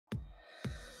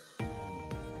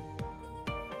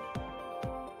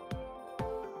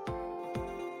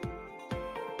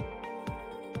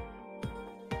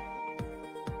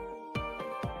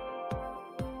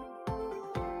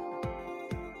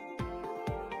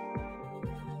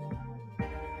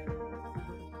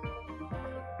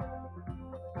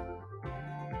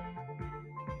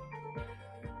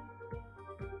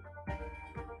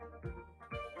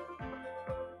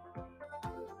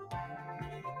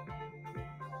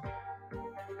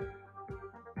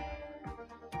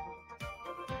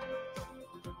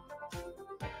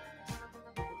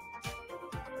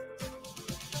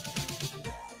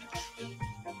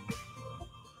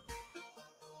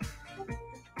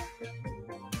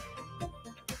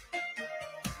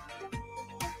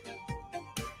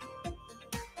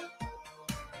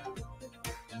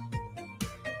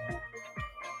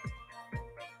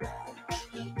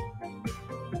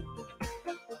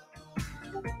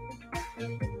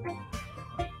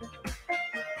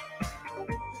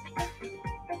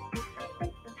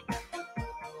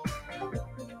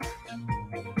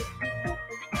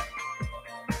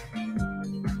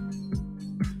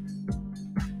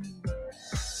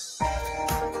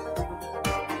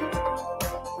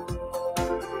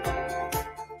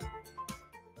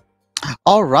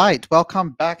All right,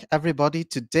 welcome back, everybody,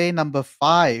 to day number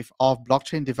 5 of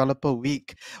Blockchain Developer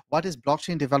Week. What is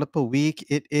Blockchain Developer Week?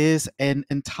 It is an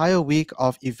entire week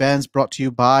of events brought to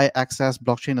you by Access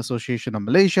Blockchain Association of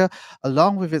Malaysia,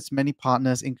 along with its many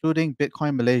partners, including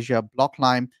Bitcoin Malaysia,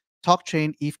 Blocklime,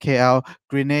 TalkChain, ETH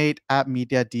Grenade, App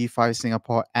Media, DeFi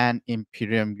Singapore, and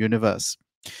Imperium Universe.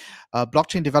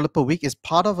 Blockchain Developer Week is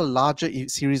part of a larger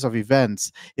series of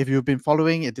events. If you've been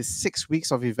following, it is 6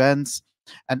 weeks of events,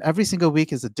 and every single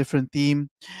week is a different theme.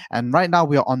 And right now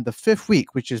we are on the 5th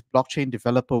week, which is Blockchain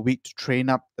Developer Week, to train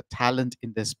up the talent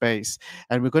in this space.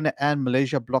 And we're going to end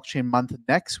Malaysia Blockchain Month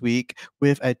next week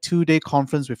with a 2-day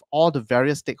conference with all the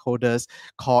various stakeholders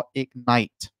called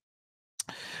Ignite.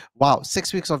 Wow,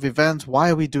 6 weeks of events. Why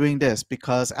are we doing this?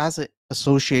 Because as an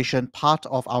association, part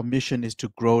of our mission is to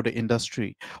grow the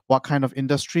industry. What kind of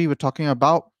industry we're talking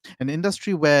about? An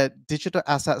industry where digital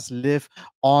assets live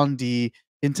on the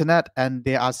internet and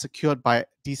they are secured by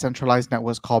decentralized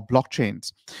networks called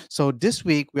blockchains. So this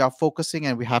week we are focusing,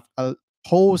 and we have a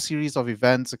whole series of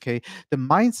events. Okay, the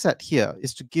mindset here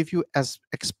is to give you as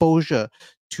exposure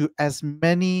to as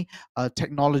many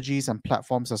technologies and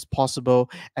platforms as possible,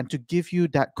 and to give you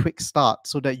that quick start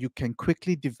so that you can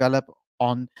quickly develop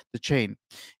on the chain.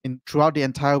 Throughout the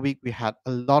entire week, we had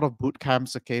a lot of boot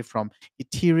camps, okay, from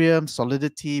Ethereum,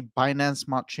 Solidity, Binance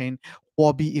Smart Chain,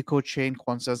 Huobi EcoChain,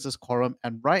 Consensus Quorum,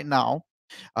 and right now,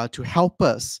 to help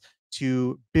us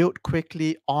to build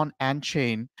quickly on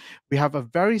Antchain, we have a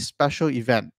very special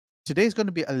event. Today is going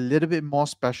to be a little bit more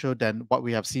special than what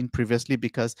we have seen previously,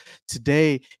 because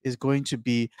today is going to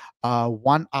be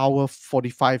 1 hour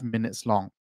 45 minutes long.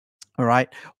 All right.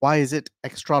 Why is it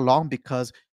extra long?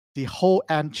 Because the whole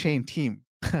Antchain team,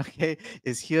 okay,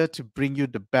 is here to bring you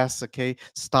the best, okay,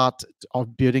 start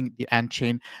of building the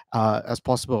Antchain as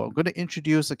possible. I'm going to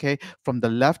introduce, okay, from the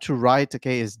left to right,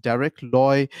 okay, is Derrick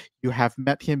Loi. You have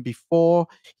met him before.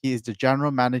 He is the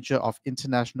General Manager of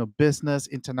International Business,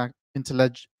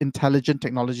 Intelligent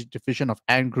Technology Division of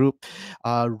Ant Group.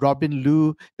 Robin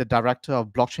Liu, the Director of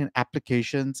Blockchain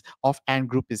Applications of Ant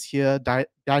Group, is here.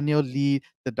 Daniel Lee,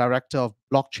 the Director of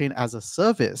Blockchain as a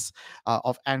Service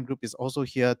of Ant Group, is also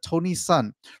here. Tony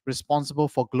Sun, responsible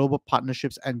for global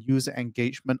partnerships and user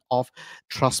engagement of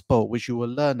Trustpo, which you will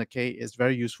learn, okay, is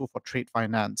very useful for trade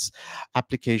finance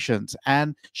applications.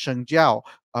 And Shengjiao,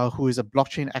 who is a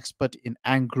blockchain expert in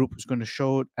Ant Group, who's going to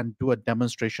show and do a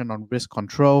demonstration on risk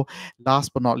control.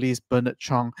 Last but not least, Bernard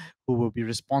Chong, who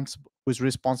is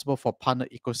responsible for partner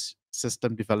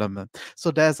ecosystem development.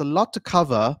 So there's a lot to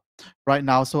cover right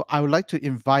now. So I would like to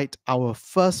invite our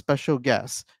first special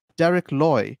guest, Derrick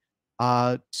Loi.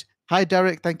 Hi,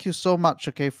 Derrick. Thank you so much,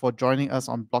 okay, for joining us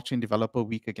on Blockchain Developer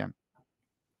Week again.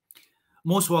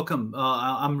 Most welcome.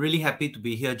 I'm really happy to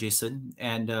be here, Jason.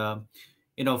 And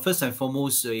first and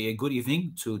foremost, a good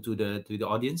evening to the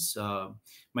audience.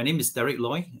 My name is Derrick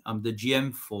Loi. I'm the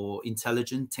GM for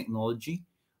Intelligent Technology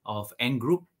of Ant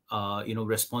Group.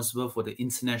 Responsible for the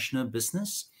international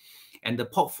business, and the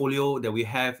portfolio that we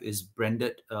have is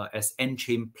branded as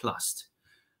Antchain Plus.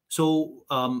 So,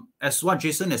 as what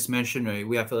Jason has mentioned, right,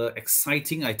 we have an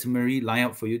exciting itinerary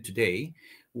lineup for you today,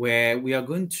 where we are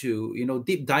going to,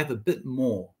 deep dive a bit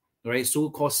more, right?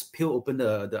 So-called peel open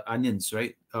the onions,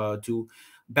 right? To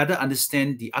better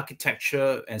understand the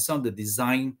architecture and some of the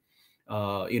design,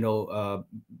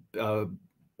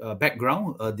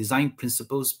 background, design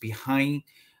principles behind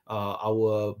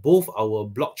both our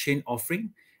blockchain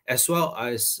offering, as well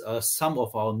as some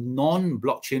of our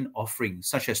non-blockchain offerings,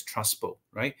 such as Trustpo,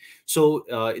 right? So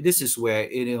this is where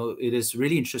it is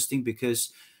really interesting,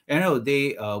 because at the end of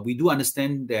the day, we do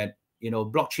understand that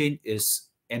blockchain is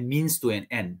a means to an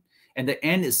end, and the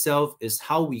end itself is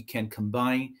how we can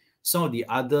combine some of the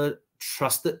other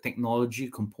trusted technology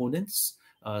components,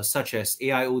 such as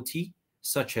AIoT,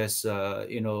 such as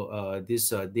this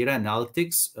data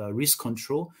analytics, risk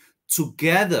control,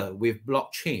 together with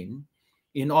blockchain,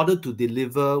 in order to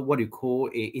deliver what you call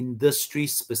a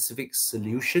industry-specific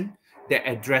solution that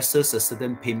addresses a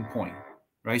certain pain point,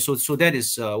 right? So that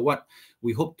is what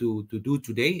we hope to do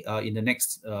today in the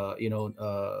next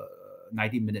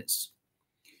 90 minutes.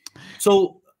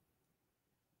 So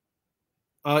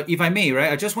if I may,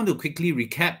 right, I just want to quickly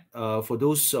recap for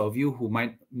those of you who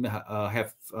might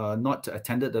have not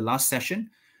attended the last session.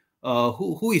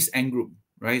 Who is Ant Group,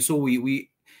 right? So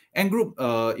we Ant Group,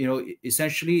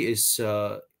 essentially is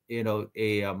a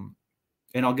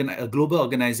global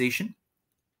organization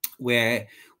where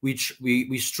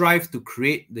we strive to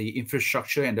create the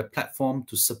infrastructure and the platform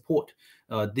to support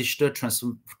digital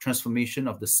transformation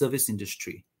of the service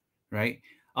industry, right?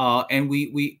 And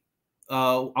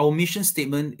our mission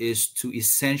statement is to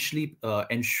essentially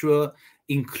ensure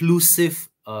inclusive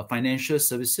financial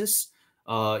services,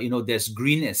 that's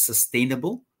green and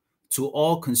sustainable to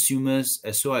all consumers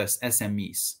as well as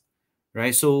SMEs,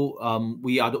 right? So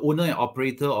we are the owner and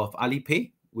operator of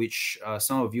Alipay, which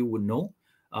some of you would know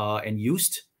and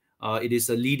used. It is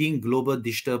a leading global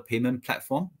digital payment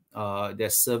platform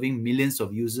that's serving millions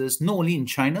of users, not only in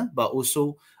China, but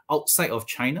also outside of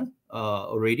China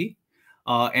already.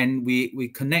 And we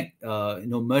connect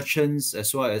merchants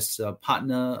as well as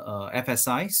partner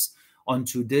FSIs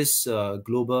onto this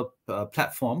global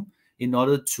platform in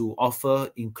order to offer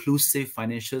inclusive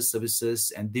financial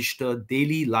services and digital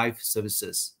daily life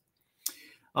services.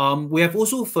 We have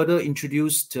also further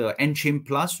introduced Antchain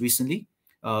Plus recently,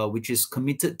 which is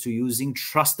committed to using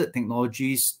trusted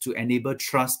technologies to enable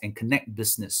trust and connect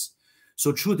business.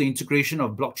 So through the integration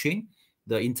of blockchain,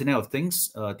 the Internet of Things,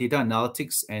 data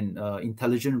analytics, and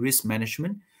intelligent risk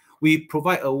management, we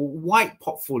provide a wide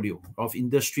portfolio of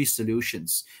industry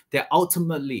solutions that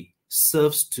ultimately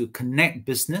serves to connect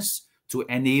business, to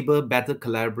enable better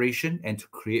collaboration, and to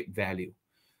create value.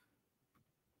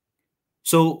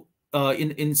 So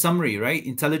in summary, right,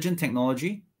 intelligent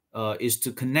technology is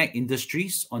to connect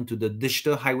industries onto the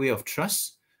digital highway of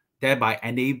trust, thereby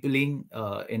enabling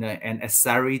and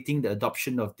accelerating the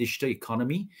adoption of digital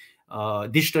economy,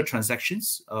 digital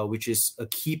transactions, which is a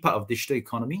key part of digital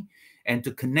economy, and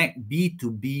to connect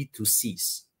B2B to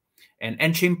Cs. And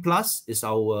Antchain Plus is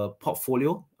our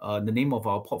portfolio, the name of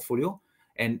our portfolio,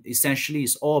 and essentially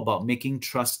it's all about making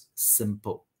trust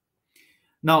simple.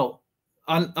 Now,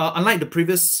 unlike the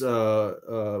previous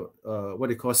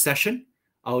session,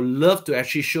 I would love to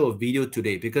actually show a video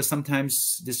today because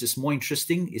sometimes this is more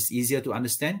interesting, it's easier to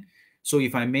understand. So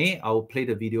if I may, I will play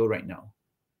the video right now.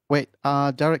 Wait,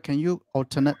 Derrick, can you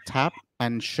alternate tab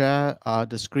and share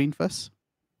the screen first?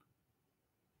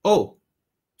 Oh,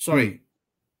 sorry.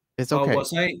 It's okay.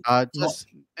 Was I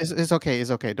it's okay.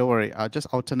 It's okay. Don't worry. Just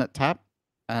alternate tab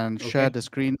and share the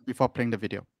screen before playing the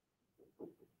video.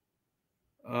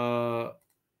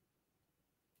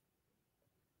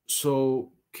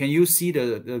 So can you see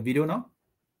the video now?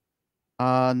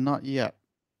 Not yet.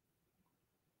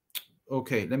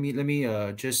 Okay, let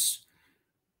me just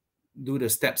do the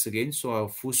steps again. So I'll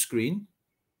full screen.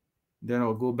 Then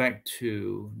I'll go back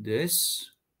to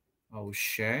this. I'll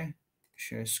share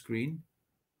screen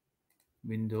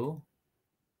window.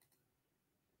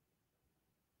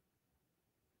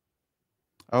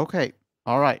 Okay.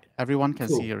 All right. Everyone can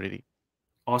see already.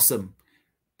 Awesome.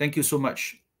 Thank you so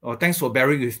much. Oh, thanks for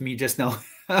bearing with me just now.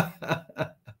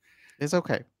 It's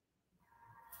okay.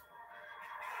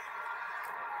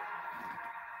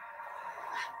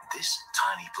 This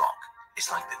tiny block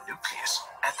is like the nucleus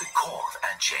at the core of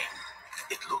Antchain.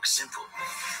 It looks simple,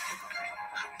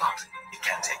 but it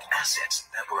can take assets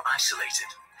that were isolated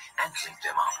and link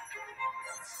them up.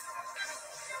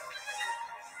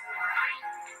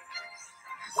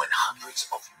 When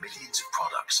hundreds of millions of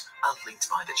products are linked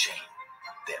by the chain,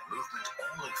 their movement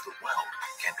all over the world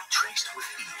can be traced with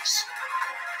ease.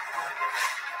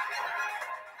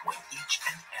 When each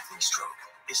and every stroke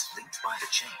is linked by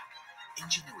the chain,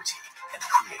 ingenuity and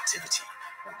creativity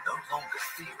will no longer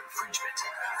fear infringement.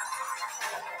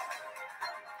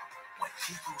 When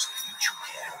people's mutual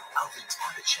care are linked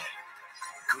by the chain,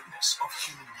 goodness of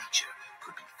human nature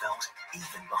could be felt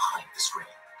even behind the screen.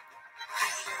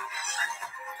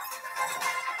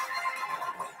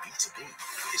 When B2B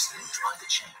is linked by the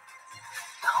chain,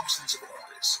 thousands of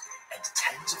orders and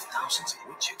tens of thousands of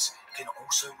widgets can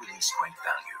also release great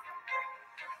value.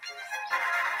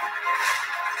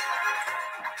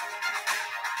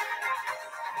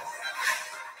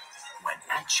 When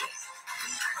Antchain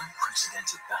link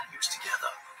unprecedented values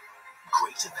together,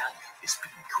 greater value is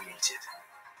being created,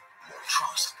 more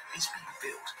trust is being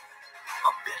built,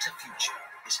 a better future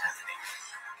is happening.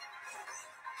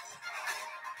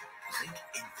 Link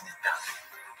infinite value.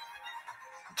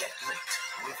 Get linked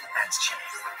with Antchain.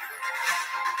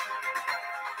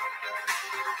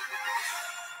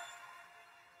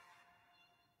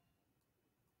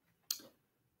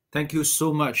 Thank you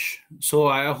so much. So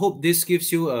I hope this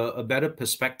gives you a better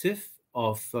perspective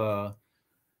of the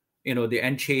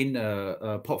Antchain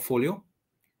portfolio.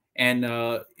 And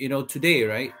today,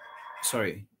 right?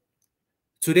 Sorry.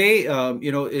 Today,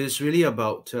 is really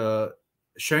about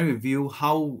sharing with you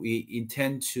how we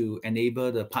intend to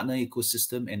enable the partner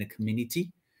ecosystem and the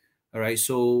community. All right.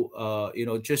 So,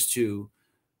 just to,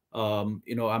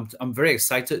 I'm very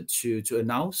excited to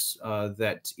announce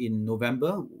that in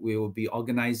November, we will be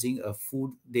organizing a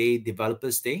full day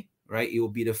developers day, right? It will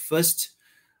be the first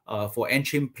for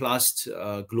Antchain Plus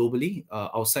globally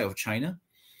outside of China.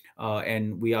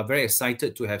 And we are very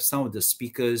excited to have some of the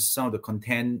speakers, some of the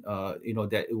content,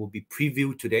 that it will be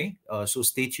previewed today. So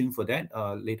stay tuned for that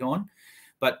later on.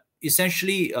 But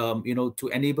essentially, to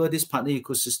enable this partner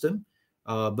ecosystem,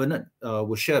 Bernard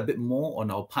will share a bit more on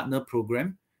our partner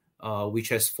program, which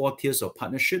has 4 tiers of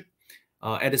partnership.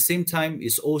 At the same time,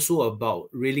 it's also about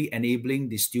really enabling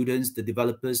the students, the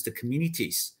developers, the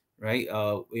communities, right?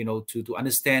 To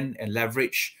understand and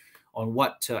leverage on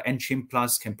what Antchain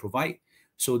Plus can provide.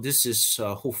 So this is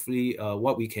hopefully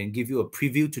what we can give you a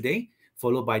preview today,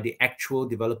 followed by the actual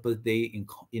developer day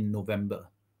in November.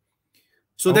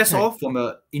 So that's all from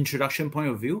an introduction point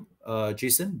of view.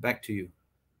 Jason, back to you.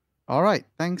 All right.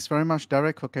 Thanks very much,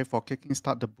 Derrick, for kicking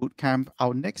start the bootcamp.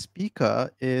 Our next speaker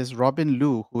is Robin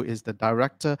Liu, who is the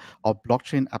Director of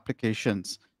Blockchain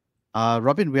Applications.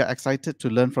 Robin, we are excited to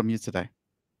learn from you today.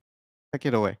 Take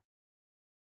it away.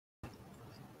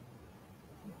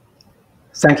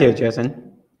 Thank you, Jason.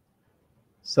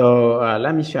 So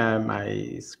let me share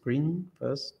my screen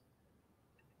first.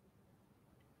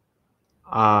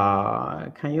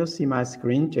 Can you see my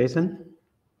screen, Jason?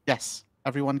 Yes,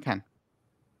 everyone can.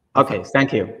 Okay,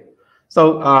 thank you.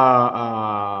 So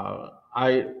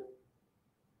I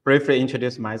briefly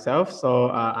introduce myself. So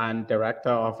I'm Director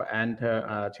of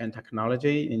Antchain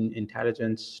Technology in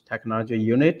Intelligence Technology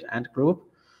Unit and Group.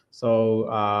 So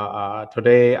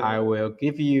today I will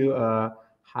give you a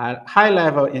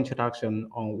high-level introduction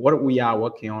on what we are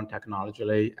working on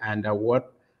technologically and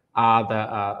what are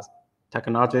the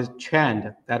technology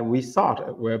trend that we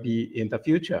thought will be in the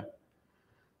future.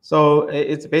 So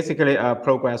it's basically a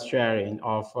progress sharing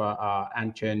of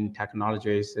Antchain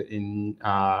technologies in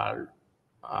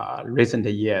recent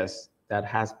years that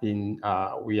has been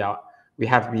we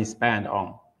have been spent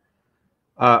on.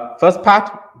 First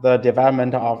part, the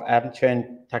development of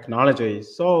Antchain technology.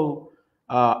 So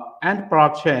Ant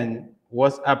blockchain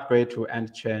was upgraded to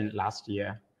Antchain last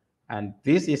year, and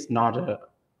this is not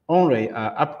only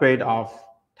an upgrade of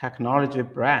technology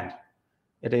brand.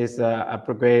 It is an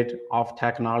upgrade of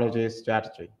technology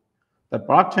strategy. The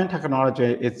blockchain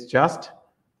technology is just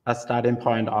a starting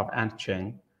point of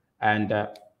Antchain, and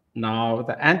now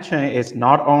the Antchain is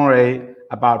not only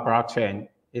about blockchain,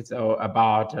 it's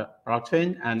about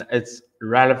blockchain and its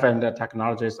relevant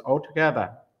technologies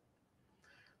altogether.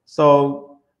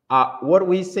 So what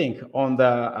we think on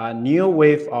the new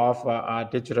wave of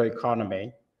digital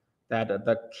economy, that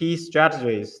the key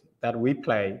strategies that we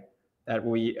play, that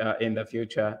we in the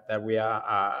future that we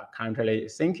are currently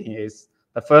thinking is,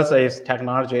 the first is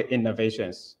technology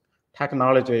innovations.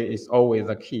 Technology is always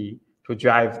the key to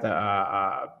drive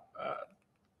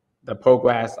the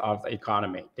progress of the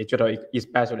economy, digital,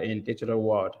 especially in digital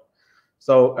world.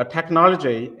 So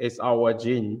technology is our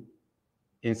gene.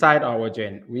 Inside our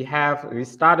gene, we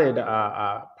started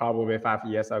probably 5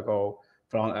 years ago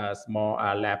from a small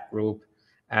lab group,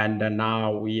 and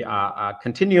now we are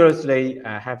continuously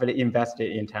heavily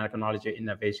invested in technology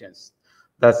innovations.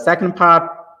 The second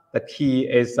part, the key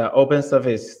is open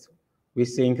service. We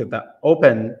think that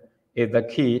open is the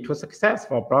key to success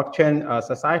for blockchain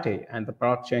society and the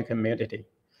blockchain community.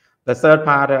 The third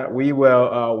part, we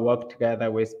will work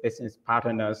together with business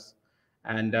partners,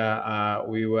 and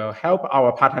we will help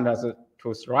our partners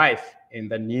to thrive in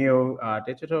the new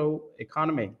digital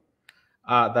economy.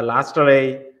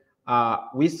 Lastly,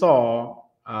 we saw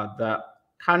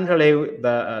currently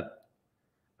the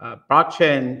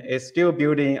blockchain is still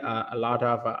building a lot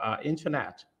of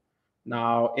internet.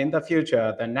 Now, in the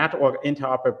future, the network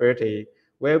interoperability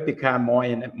will become more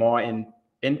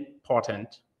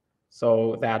important,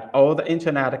 so that all the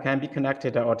internet can be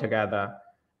connected all together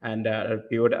and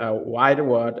build a wide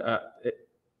world,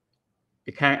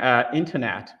 become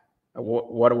internet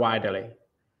worldwide.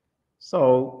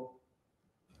 So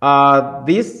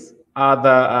these are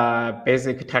the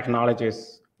basic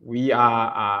technologies we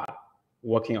are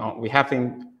working on. We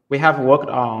have worked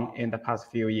on in the past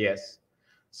few years.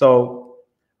 So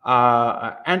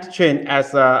Antchain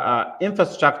as an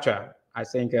infrastructure, I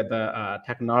think the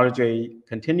technology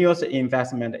continuous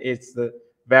investment is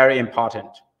very important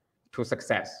to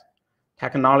success.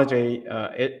 Technology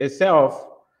itself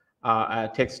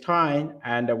takes time,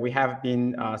 and we have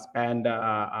been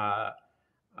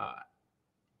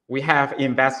we have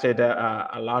invested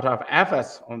a lot of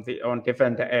efforts on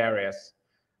different areas.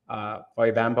 For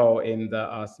example, in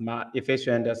the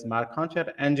efficient smart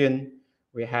contract engine,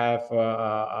 we have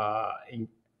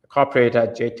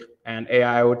incorporated JIT and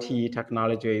AIoT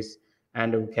technologies,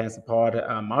 and we can support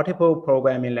multiple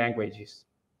programming languages.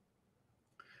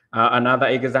 Another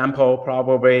example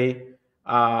probably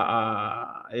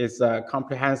is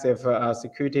comprehensive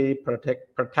security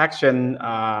protection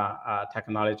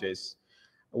technologies.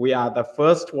 We are the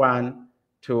first one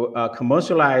to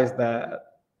commercialize the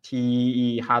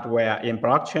TEE hardware in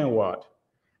blockchain world.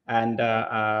 And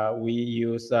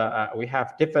we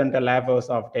have different levels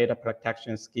of data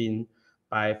protection scheme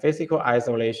by physical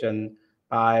isolation,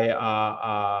 by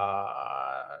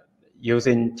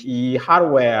using TEE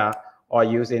hardware, or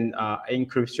using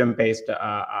encryption-based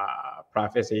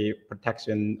privacy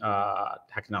protection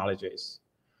technologies.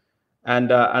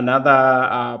 And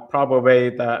another probably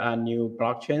the new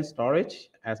blockchain storage,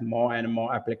 as more and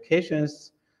more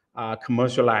applications are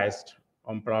commercialized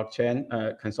on blockchain,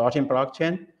 consortium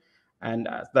blockchain, and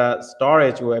the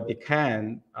storage will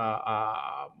become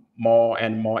more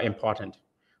and more important.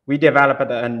 We developed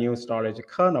a new storage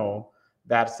kernel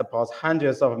that supports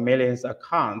hundreds of millions of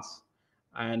accounts,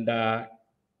 and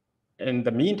in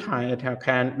the meantime, it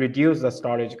can reduce the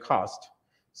storage cost.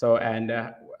 So, and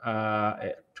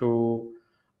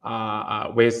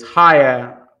with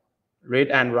higher read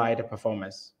and write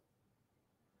performance.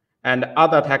 And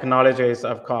other technologies,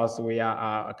 of course, we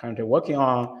are currently working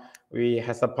on. We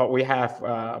have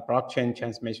blockchain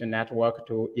transmission network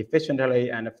to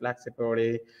efficiently and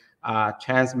flexibly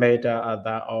transmit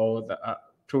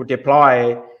to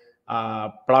deploy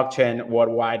blockchain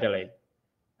worldwide,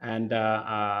 and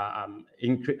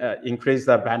increase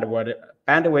the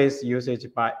bandwidth usage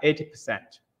by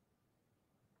 80%.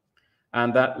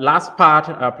 And the last part,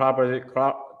 probably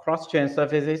cross-chain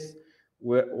services.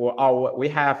 We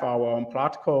have our own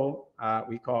protocol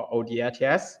we call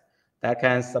ODITS that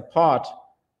can support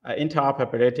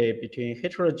interoperability between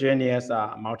heterogeneous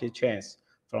multi-chains,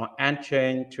 from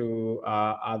Antchain to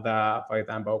other, for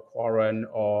example, Quorum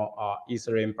or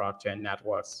Ethereum blockchain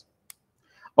networks.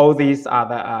 All these are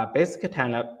the basic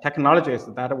technologies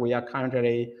that we are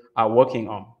currently working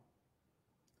on.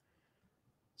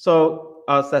 So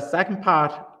the second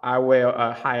part I will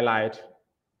highlight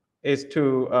is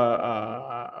to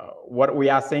what we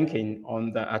are thinking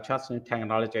on the trusting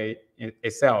technology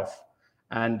itself.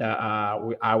 And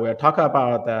I will talk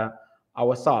about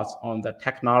our thoughts on the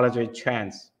technology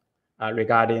trends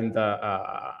regarding the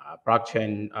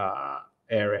blockchain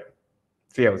area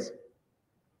fields.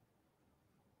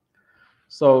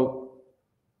 So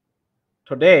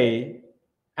today,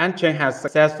 Antchain has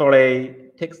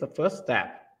successfully taken the first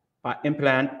step by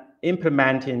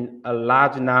implementing a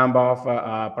large number of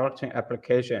blockchain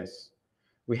applications.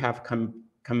 We have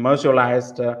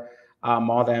commercialized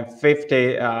more than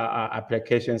 50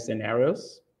 application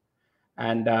scenarios,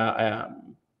 and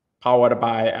powered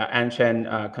by Antchain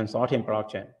consortium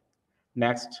blockchain.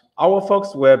 Next, our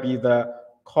focus will be the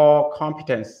core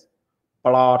competence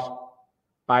brought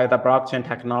by the blockchain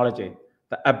technology,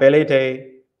 the ability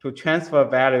to transfer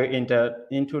value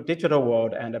into digital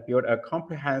world and build a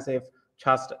comprehensive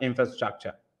trust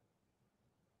infrastructure.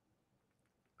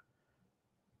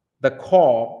 The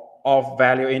core of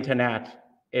value internet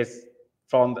is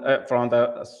from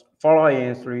the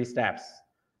following three steps.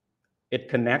 It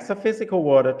connects the physical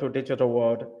world to digital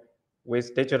world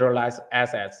with digitalized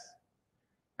assets.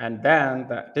 And then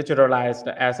the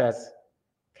digitalized assets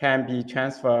can be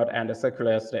transferred and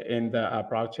circulated in the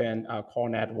blockchain core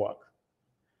network.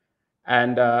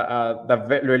 And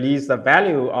release the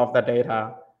value of the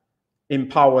data,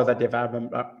 empower the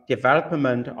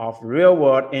development of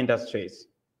real-world industries.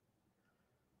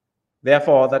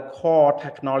 Therefore, the core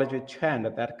technology trend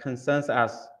that concerns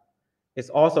us is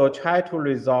also try to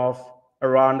resolve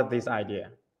around this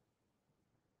idea.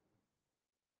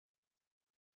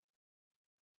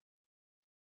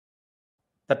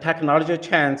 The technology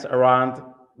trends around,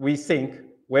 we think,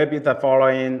 will be the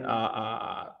following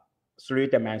three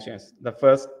dimensions. The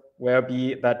first will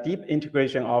be the deep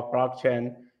integration of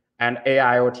blockchain and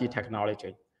AIoT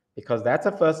technology, because that's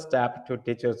the first step to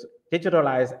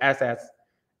digitalize assets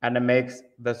and makes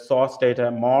the source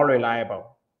data more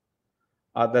reliable.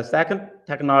 The second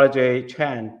technology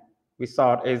trend we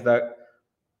thought is the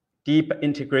deep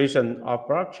integration of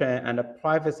blockchain and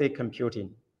privacy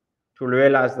computing to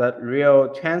realize the real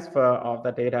transfer of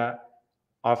the data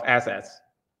of assets.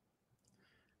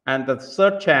 And the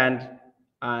third trend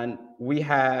we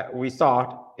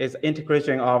thought is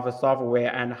integration of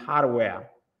software and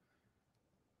hardware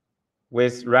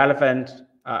with relevant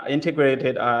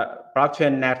integrated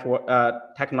blockchain network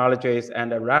technologies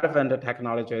and relevant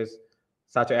technologies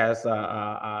such as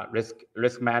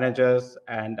risk managers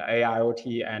and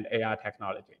AIoT and AI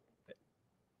technology.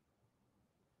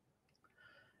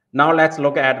 Now let's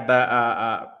look at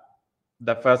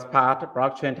the first part,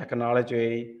 blockchain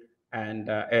technology and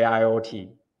AIoT.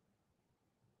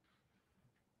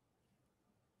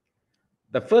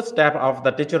 The first step of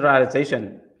the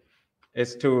digitalization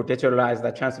is to digitalize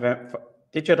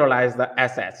the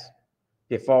assets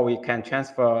before we can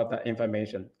transfer the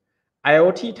information.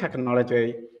 IoT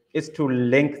technology is to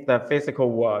link the physical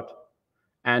world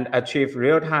and achieve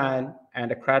real-time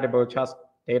and credible trust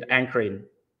data anchoring,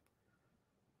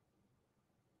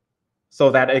 so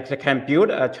that it can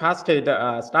build a trusted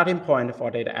starting point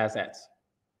for data assets.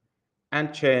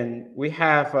 Antchain, we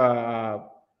have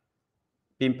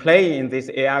been playing in this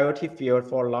AIoT field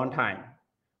for a long time.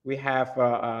 We have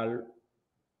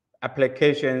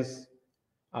applications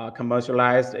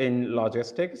commercialized in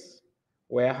logistics,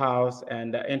 warehouse,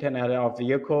 and Internet of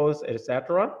Vehicles,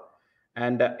 etc.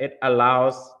 And it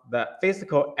allows the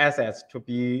physical assets to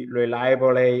be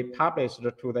reliably published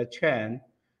to the chain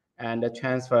and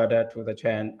transferred to the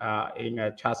chain in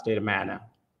a trusted manner.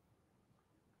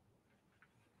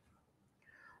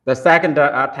 The second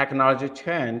technology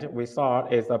trend we saw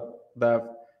is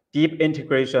the deep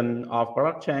integration of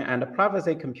blockchain and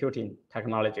privacy computing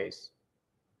technologies.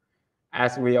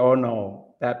 As we all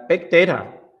know, that big data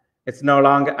is no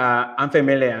longer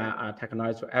unfamiliar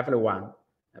technology to everyone,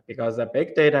 because the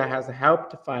big data has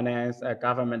helped finance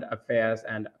government affairs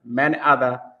and many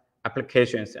other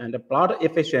applications and brought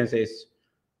efficiencies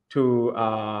to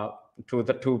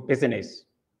business.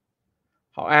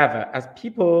 However, as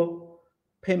people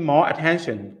pay more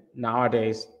attention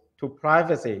nowadays to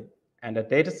privacy and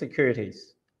data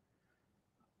securities,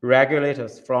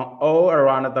 regulators from all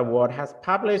around the world has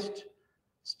published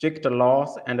strict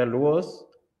laws and rules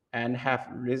and have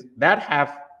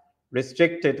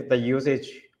restricted the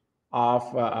usage of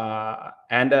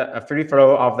and a free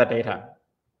flow of the data.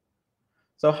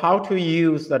 So how to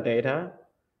use the data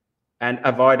and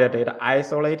avoid the data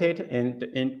isolated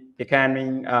in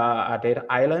becoming a data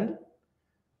island?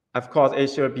 Of course, it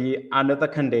should be under the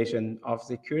condition of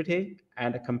security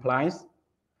and compliance.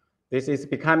 This is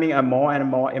becoming a more and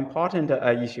more important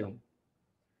issue.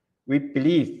 We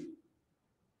believe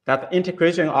that the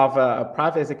integration of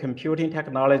privacy computing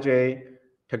technology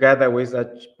together with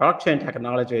blockchain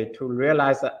technology to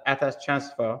realize the asset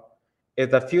transfer is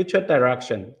the future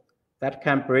direction that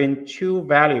can bring true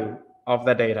value of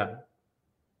the data.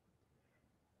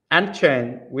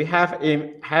 Antchain, we have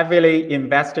heavily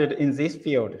invested in this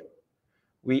field.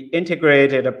 We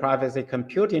integrated privacy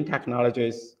computing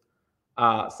technologies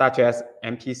such as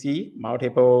MPC,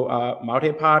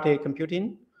 multi-party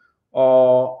computing,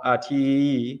 or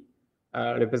TEE,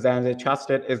 represents a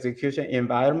trusted execution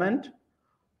environment,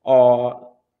 or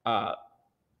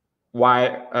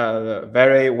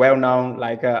very well known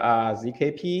like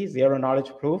ZKP, zero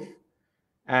knowledge proof,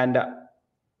 and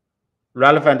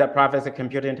relevant privacy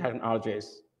computing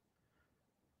technologies.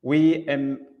 We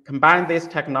combine these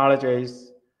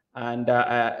technologies and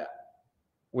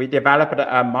we developed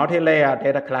a multi-layer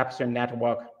data collection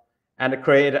network and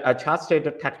created a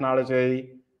trusted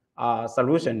technology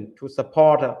solution to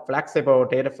support flexible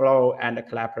data flow and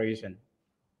collaboration.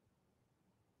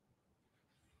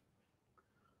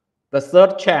 The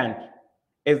third trend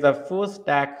is the full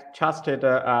stack trusted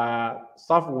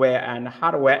software and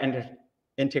hardware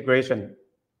integration.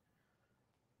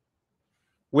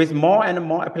 With more and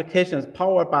more applications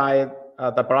powered by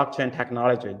the blockchain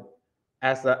technology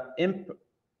as an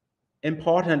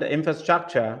important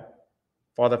infrastructure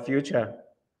for the future,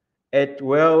 it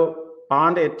will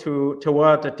bond it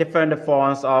toward different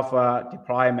forms of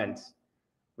deployments,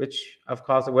 which of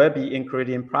course will be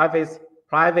including private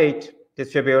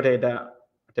distributed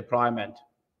deployment.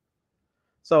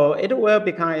 So it will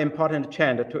become an important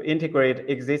trend to integrate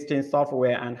existing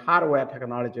software and hardware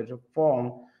technology to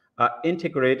form an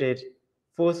integrated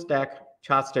full stack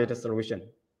trusted solution.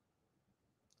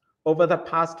 Over the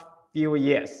past few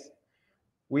years,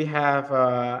 we have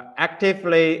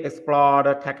actively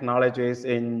explored technologies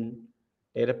in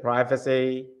data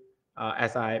privacy,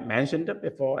 as I mentioned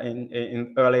before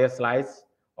in earlier slides,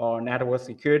 or network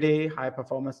security, high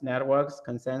performance networks,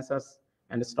 consensus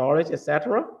and storage,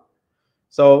 etc.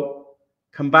 So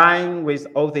combined with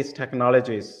all these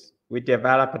technologies, we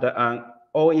developed an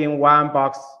all-in-one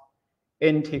box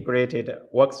integrated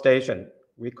workstation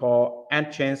we call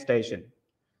Antchain Station.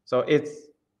 So it's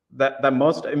the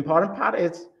most important part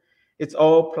is it's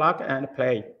all plug and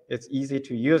play. It's easy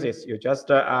to use it. You just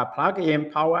plug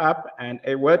in, power up, and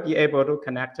it will be able to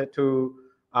connect it to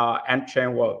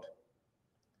Antchain world.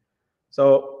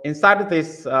 So inside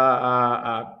this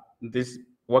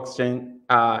workstation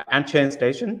Antchain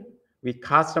station, we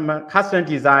custom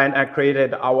designed and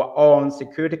created our own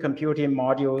security computing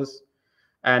modules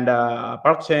and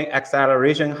blockchain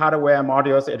acceleration hardware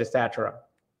modules, etc.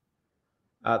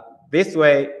 This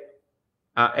way,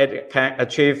 it can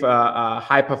achieve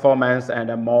high performance and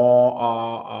a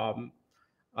more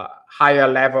higher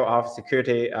level of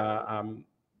security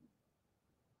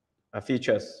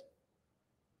features.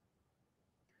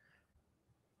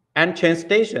 Antchain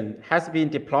Station has been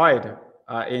deployed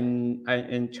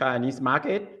in Chinese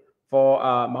market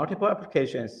for multiple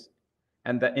applications.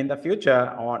 And in the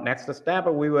future, or next step,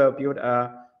 we will build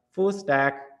a full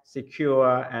stack,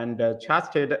 secure, and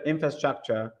trusted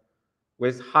infrastructure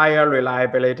with higher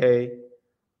reliability,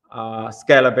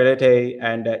 scalability,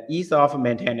 and ease of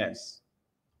maintenance.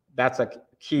 That's a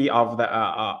key of the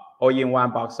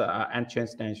all-in-one box Antchain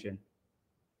Station.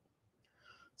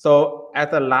 So as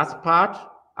the last part,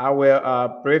 I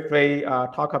will briefly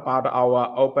talk about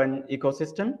our open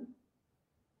ecosystem.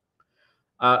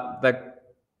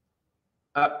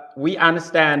 We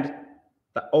understand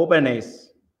the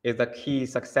openness is the key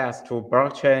success to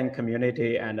blockchain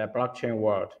community and the blockchain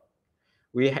world.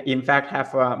 We in fact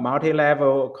have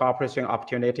multi-level cooperation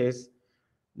opportunities,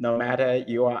 no matter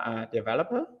you are a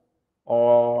developer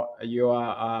or you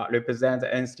are represent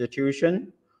an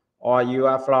institution or you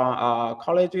are from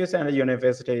colleges and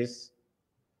universities,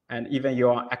 and even you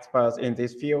are experts in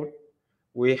this field,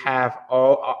 we have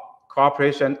all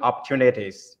cooperation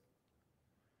opportunities.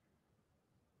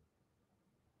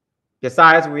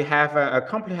 Besides, we have a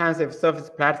comprehensive service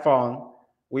platform.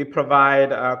 We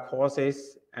provide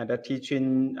courses and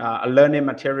teaching learning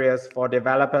materials for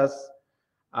developers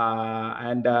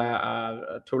and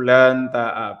to learn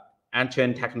the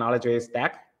Antchain technology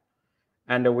stack.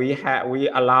 And we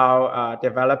allow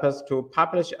developers to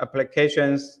publish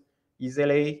applications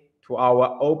easily to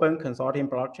our open consulting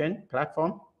blockchain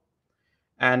platform.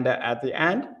 And at the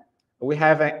end, we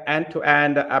have an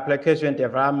end-to-end application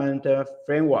development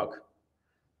framework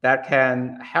that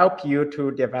can help you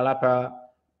to develop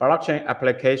blockchain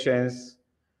applications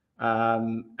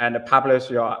and publish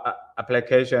your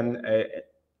application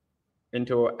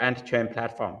into Antchain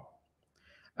platform.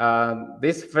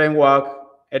 This framework,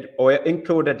 it will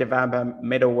include the development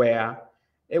middleware.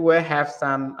 It will have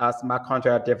some smart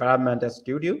contract development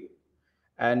studio,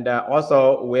 and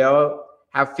also will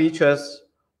have features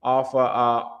of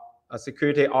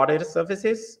security audit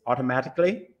services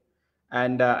automatically.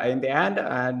 And in the end,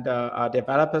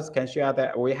 developers can share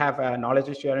that we have a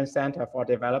knowledge sharing center for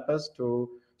developers to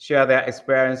share their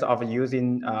experience of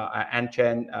using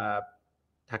Antchain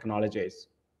technologies.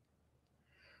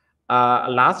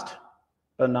 Last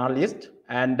but not least,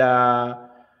 and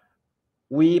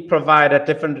we provide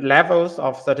different levels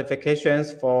of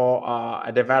certifications for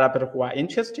a developer who are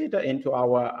interested into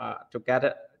our to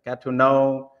get to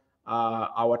know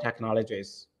our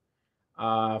technologies.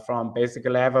 From basic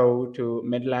level to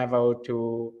mid-level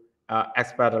to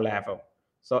expert level.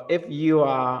 So if you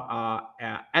are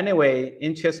anyway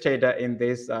interested in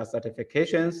these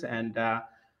certifications and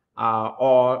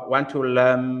or want to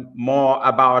learn more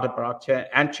about blockchain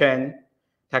and chain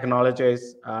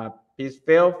technologies, please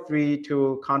feel free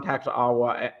to contact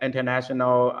our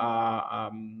international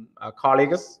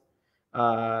colleagues.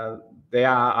 They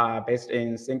are based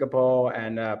in Singapore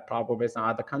and probably some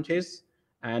other countries,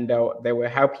 and they will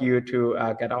help you to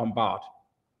get on board.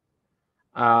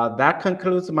 That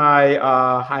concludes my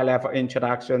high-level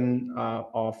introduction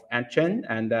of Antchain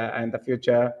and the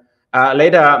future.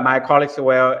 Later, my colleagues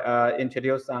will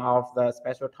introduce some of the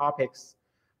special topics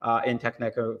in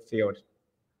technical field.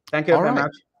 Thank you very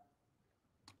much.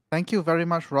 Thank you very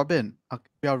much, Robin.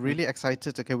 We are really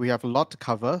excited. Okay, we have a lot to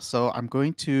cover, so I'm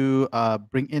going to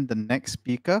bring in the next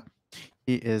speaker.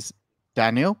 He is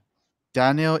Daniel.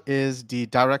 Daniel is the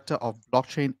director of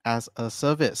Blockchain as a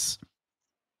Service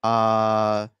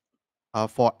for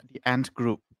the Ant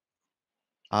Group.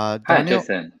 Daniel, hi,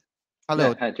 Jason. Hello.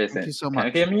 Yeah, hi, Jason. Thank you so Can much.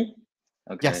 you hear me?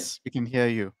 Okay. Yes, we can hear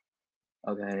you.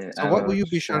 Okay. So what will you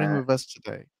be sharing with us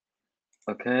today?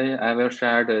 Okay, I will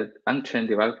share the Antchain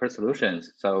developer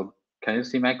solutions. So can you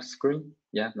see my screen?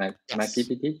 Yeah, my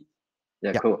PPT?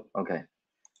 Yeah, cool. Okay.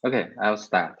 Okay, I'll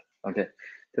start. Okay.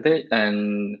 Today,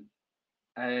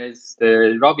 as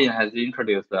Robin has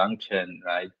introduced the Antchain,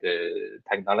 right? The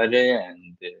technology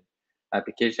and the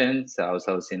applications,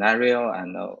 also scenario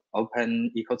and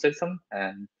open ecosystem.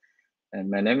 And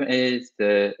my name is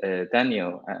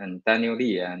Daniel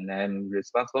Lee, and I'm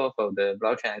responsible for the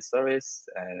blockchain service.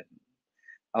 And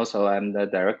also, I'm the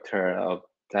director of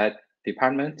that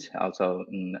department. Also,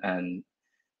 and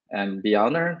and be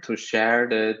honored to share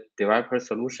the developer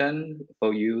solution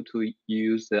for you to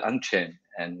use the Antchain.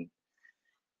 And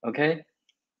okay,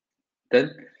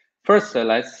 then first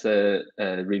let's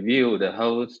review the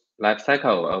whole life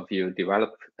cycle of you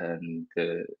develop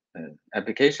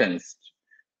applications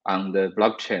on the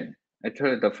blockchain.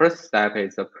 Actually, the first step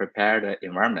is to prepare the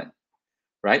environment,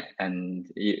 right? And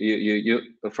you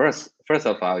first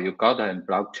of all, you got a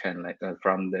blockchain like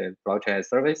from the blockchain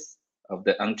service of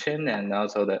the on-chain and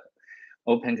also the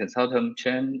open consortium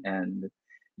chain, and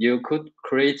you could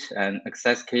create an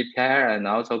access key pair and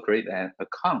also create an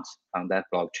account on that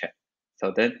blockchain.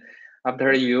 So then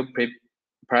after you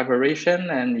preparation,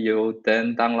 and you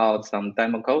then download some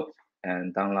demo code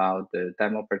and download the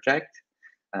demo project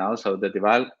and also the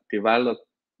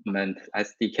development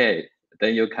SDK,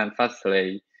 then you can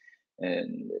firstly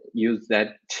use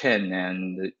that chain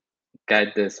and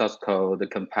get the source code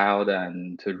compiled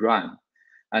and to run.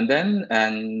 And then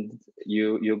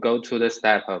you go to the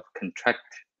step of contract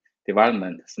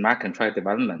development, smart contract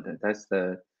development. That's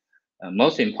the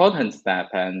most important step,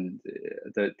 and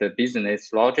the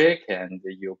business logic and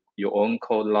your own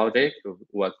code logic,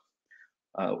 what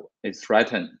is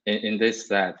written in this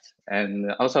step.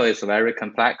 And also it's very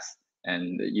complex,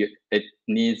 and it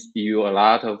needs you a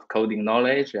lot of coding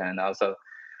knowledge and also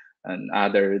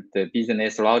other the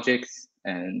business logics.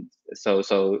 And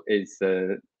so it's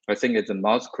I think it's the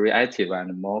most creative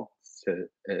and most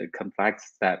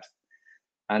complex steps.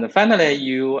 And finally,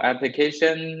 your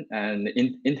application and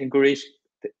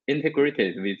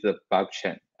integrated with the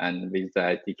blockchain and with the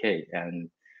SDK, and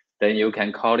then you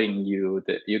can call you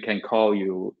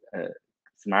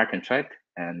smart contract,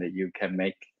 and you can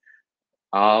make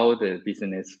all the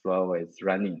business flow is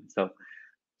running.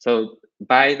 So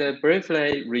by the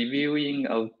briefly reviewing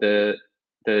of the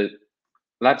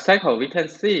life cycle, we can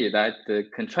see that the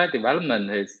contract development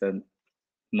is the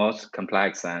most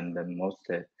complex and the most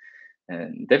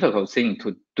difficult thing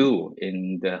to do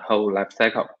in the whole life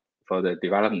cycle for the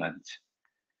development.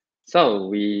 So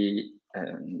we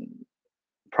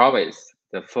promise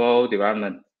the full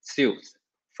development suite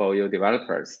for your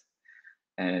developers.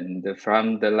 And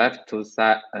from the left to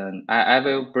side, I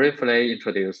will briefly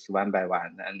introduce one by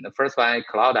one. And the first one is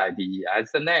Cloud ID.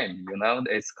 As the name,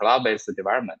 it's cloud-based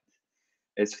development.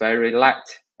 It's very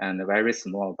light and very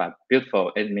small, but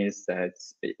beautiful. It means that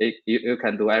you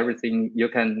can do everything. You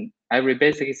can every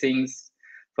basic things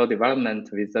for development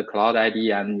with the Cloud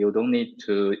ID, and you don't need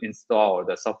to install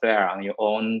the software on your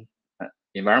own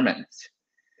environment.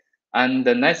 And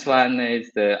the next one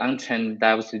is the Antchain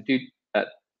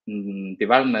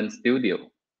Development Studio,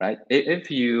 right?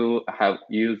 If you have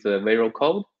used the Visual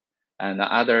Code and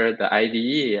the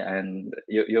IDE, and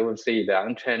you will see the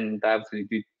Antchain Dev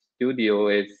Studio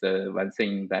is one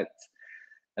thing that's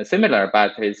similar,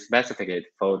 but it's specific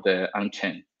for the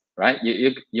Antchain, right?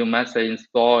 You must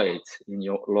install it in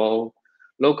your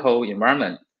local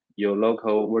environment, your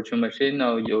local virtual machine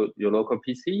or your local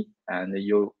PC and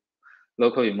your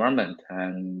local environment,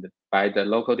 and by the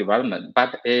local development,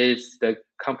 but it's the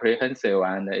comprehensive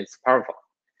and it's powerful.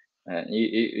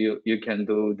 You can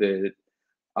do the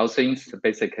all things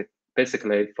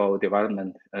basically for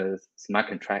development smart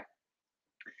contract.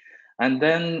 And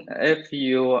then if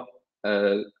you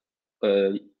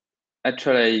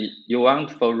actually you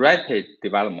want for rapid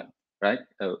development, right?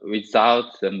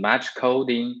 Without the much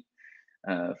coding,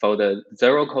 for the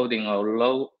zero coding or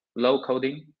low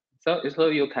coding, so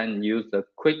you can use the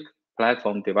quick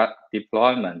platform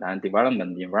deployment and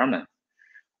development environment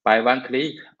by one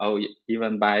click, or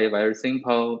even by very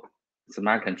simple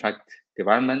smart contract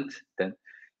development. Then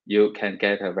you can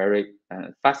get a very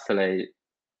fastly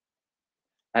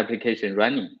application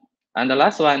running. And the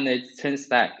last one is chain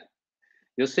stack.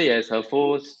 You see it's a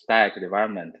full stack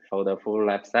development for the full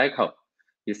life cycle.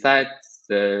 Besides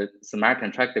the smart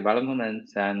contract development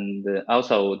and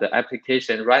also the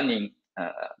application running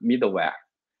middleware.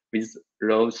 With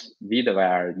those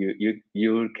middleware,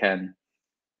 you can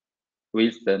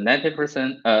with the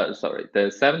 90%,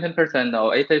 the 17%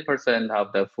 or 80%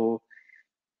 of the full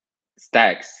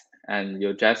stacks, and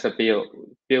you just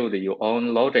build your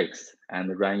own logics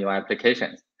and run your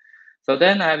applications. So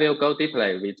then I will go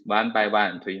deeply with one by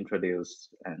one to introduce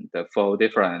the 4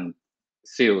 different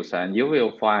SEALs, and you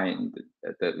will find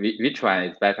which one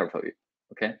is better for you.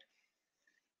 Okay.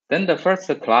 Then the first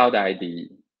Cloud ID,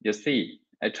 you see,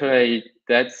 actually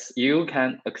that's you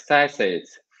can access it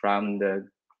from the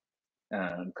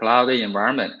cloud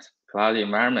environment,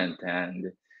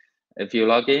 and if you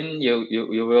log in,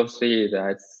 you will see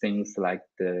that things like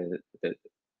the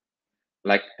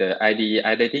ID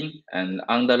editing, and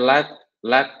on the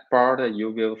left part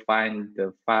you will find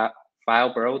the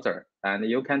file browser, and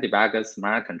you can debug a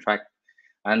smart contract.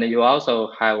 And you also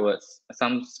have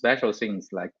some special things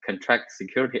like contract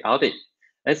security audit.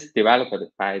 It's developed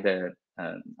by the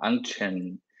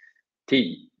Antchain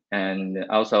team, and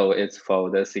also it's for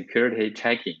the security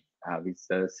checking with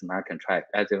the smart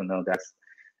contract. As you know, that's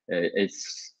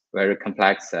it's very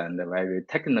complex and very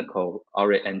technical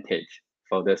oriented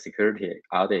for the security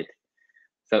audit.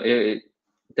 So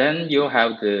then you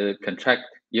have the contract.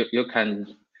 You can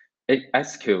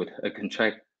execute a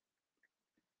contract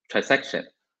transaction,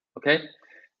 okay?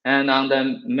 And on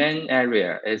the main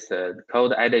area is the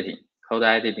code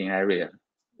editing area.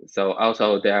 So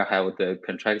also there have the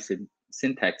contract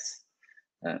syntax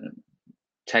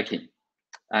checking.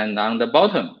 And on the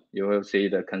bottom, you will see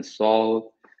the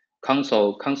console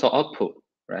output,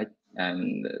 right?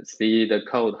 And see the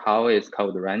code, how is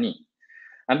code running.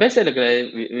 And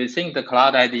basically, we think the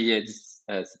Cloud ID is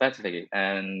specific,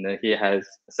 and he has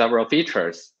several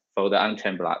features for the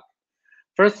on-chain block.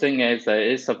 First thing is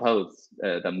it supports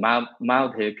the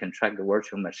multi-contract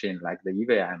virtual machine like the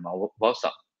EVM or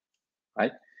Volsum,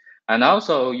 right? And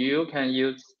also you can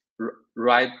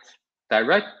write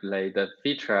directly the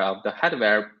feature of the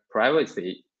hardware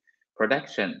privacy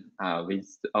protection with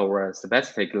our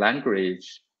specific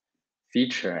language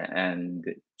feature, and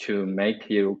to make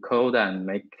your code and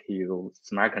make your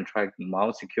smart contract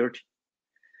more security.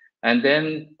 And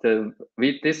then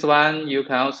with this one, you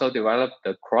can also develop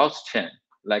the cross chain,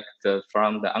 like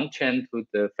from the on-chain to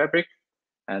the fabric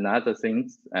and other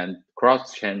things, and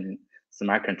cross chain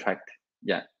smart contract.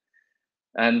 Yeah.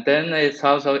 And then it's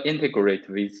also integrate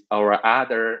with our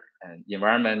other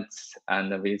environments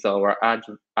and with our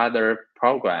other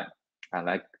program,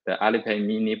 like the Alipay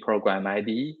Mini Program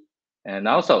ID. And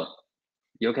also,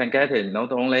 you can get it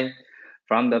not only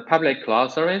from the public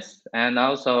cloud service, and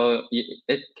also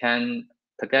it can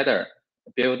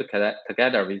build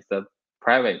together with the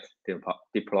private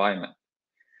deployment.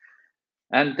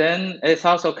 And then it's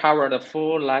also cover the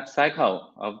full life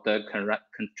cycle of the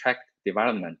contract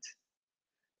development.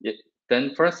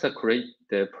 Then first create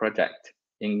the project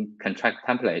in contract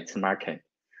templates market.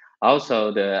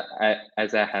 Also,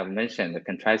 as I have mentioned, the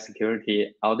contract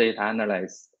security audit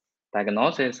analysis,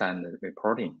 diagnosis, and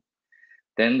reporting.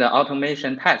 Then the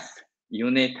automation test,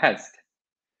 unit test.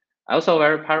 Also,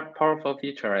 very powerful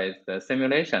feature is the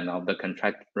simulation of the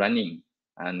contract running.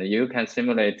 And you can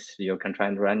simulate your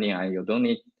contract running, and you don't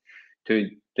need to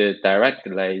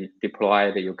directly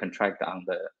deploy your contract on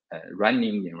the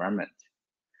running environment.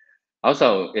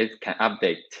 Also, it can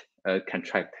update a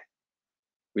contract,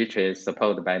 which is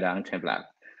supported by the on-chain block.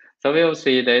 So we'll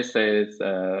see this is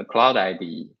Cloud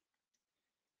ID.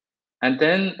 And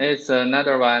then it's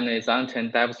another one is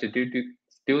on-chain Dev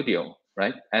Studio,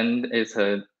 right? And it's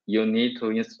you need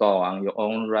to install on your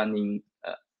own running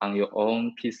on your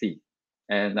own PC.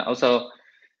 And also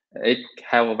it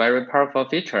have very powerful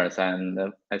features, and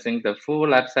I think the full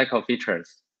lifecycle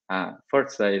features.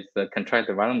 First is the contract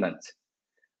development.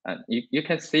 You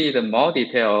can see the more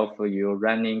detail of your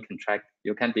running contract.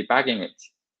 You can debugging it,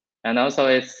 and also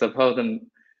it supports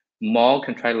more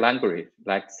contract language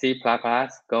like C++,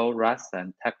 Go, Rust,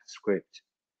 and TypeScript.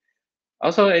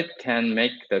 Also, it can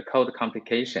make the code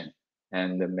complication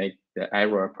and make the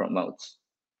error promotes.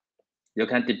 You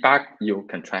can debug your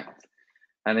contract,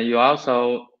 and you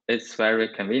also it's very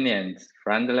convenient,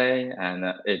 friendly, and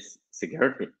it's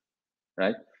security,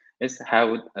 right? It's have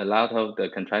a lot of the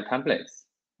contract templates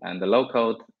and the low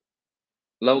code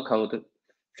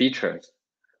features.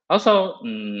 Also,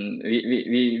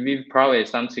 we provide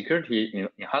some security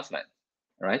enhancement,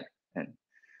 right?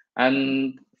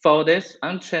 And for this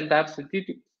Antchain Dev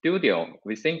Studio,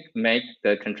 we think make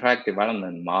the contract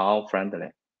development more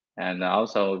friendly. And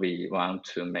also we want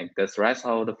to make the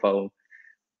threshold for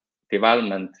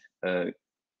development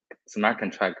smart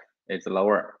contract is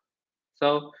lower.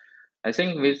 So I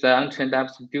think with the Antchain Dev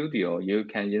Studio, you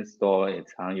can install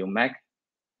it on your Mac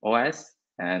OS,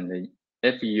 and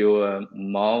if you are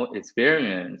more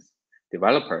experienced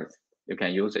developers, you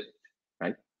can use it,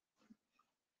 right?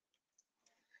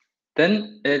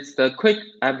 Then it's the quick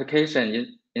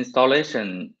application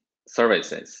installation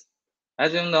services.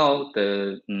 As you know,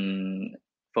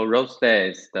 for those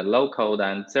days, the low code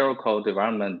and zero code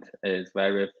development is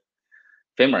very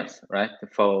famous, right?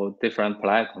 For different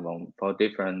platforms, for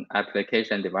different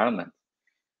application development.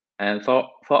 And for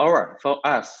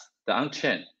us, the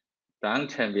on-chain,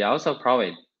 we also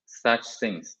provide such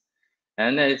things,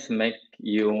 and it's make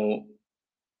you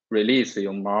release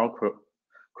your more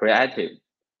creative,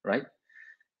 right?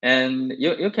 And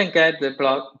you can get the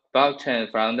blockchain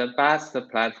from the best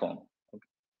platform,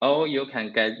 or you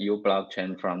can get your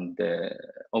blockchain from the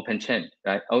open chain,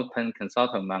 right? Open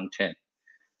consortium on chain,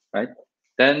 right?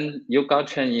 Then you got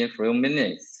chain in a few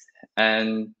minutes,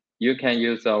 and you can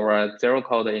use our zero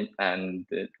code and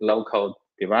low code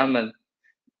development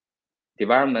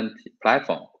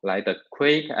platform, like the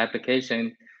quick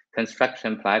application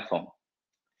construction platform.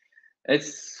 It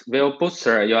will boost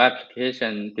your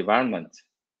application development.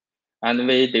 And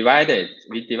we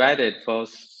divided for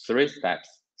 3 steps,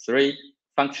 3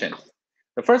 functions.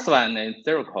 The first one is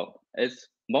zero code. It's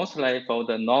mostly for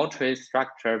the no-tree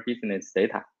structure business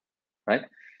data, right?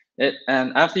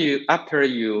 And after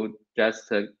you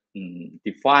just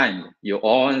define your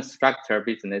own structure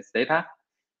business data,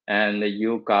 and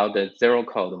you got the zero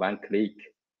code one-click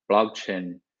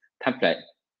blockchain template.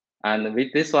 And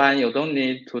with this one, you don't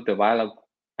need to develop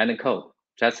any code,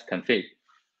 just config,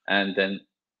 and then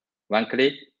one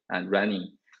click and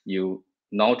running your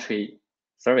no-tree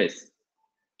service.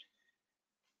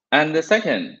 And the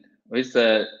second, with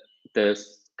the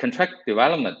contract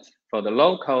development for the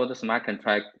low-code smart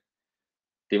contract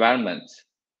development,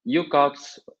 you got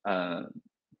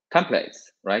templates,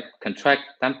 right? Contract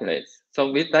templates.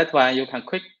 So with that one, you can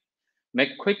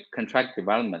make quick contract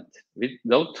development. With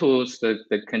those tools,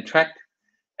 the contract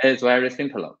is very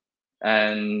simple,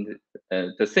 and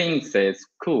the things is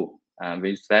cool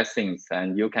with that things,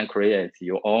 and you can create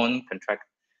your own contract,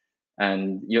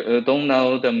 and you don't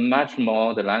know the much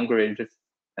more the language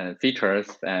features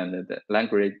and the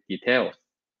language details.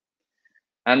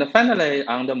 And finally,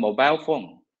 on the mobile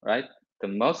phone, right? The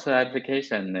most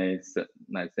application is,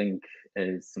 I think,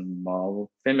 is more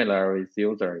familiar with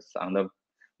users on the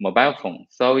mobile phone.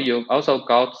 So you also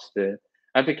got the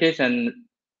application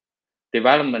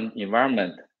development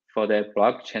environment for the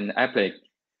blockchain applic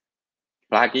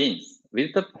plugins.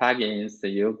 With the plugins,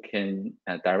 you can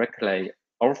directly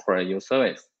offer your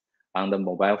service on the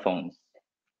mobile phones,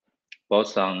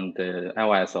 both on the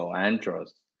iOS or Android.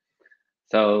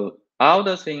 So all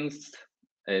the things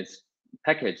is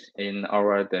packaged in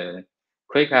our the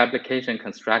quick application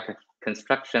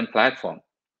construction platform.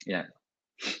 Yeah.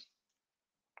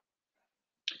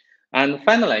 And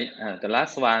finally, the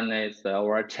last one is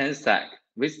our chain stack.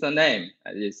 With the name,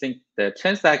 you think the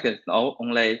chain stack is not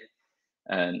only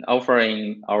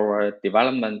offering our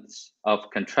development of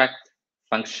contract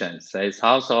functions, it's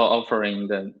also offering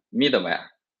the middleware,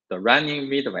 the running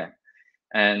middleware.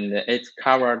 And it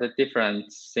covered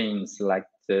different things like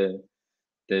the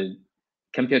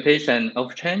computation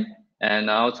of chain and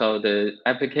also the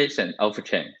application of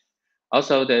chain,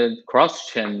 also the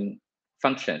cross-chain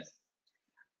functions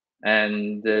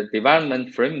and the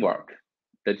development framework,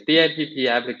 the DAPP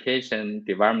application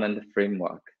development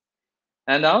framework.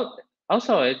 And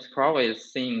also it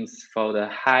provides things for the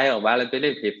high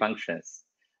availability functions.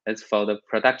 It's for the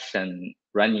production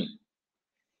running.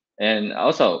 And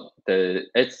also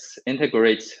it's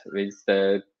integrates with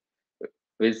the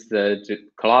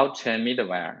cloud chain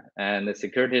middleware and the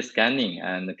security scanning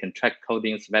and the contract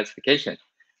coding specification.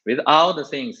 With all the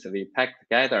things we pack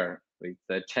together with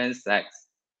the chain stacks.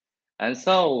 And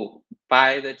so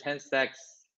by the chain stacks,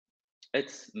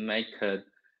 it's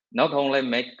not only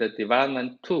make the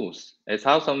development tools, it's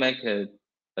also make a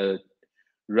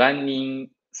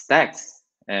running stacks,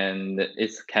 and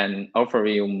it can offer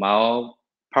you more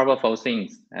powerful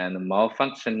things and more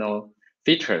functional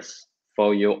features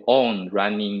for your own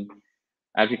running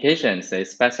applications,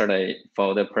 especially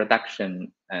for the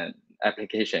production and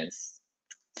applications.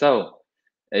 So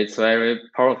it's very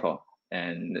powerful.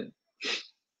 And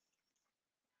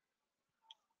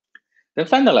then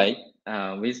finally,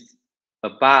 with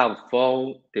above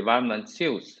 4 development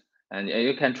tools, and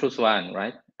you can choose one,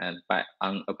 right? And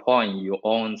upon your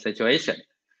own situation.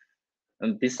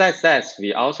 And besides that,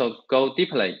 we also go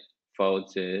deeply for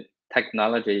the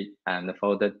technology and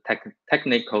for the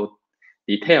technical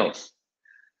details.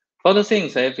 For the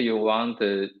things, if you want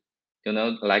the,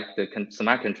 like the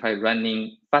smart contract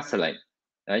running fastly,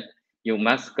 right? You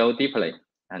must go deeply,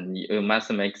 and you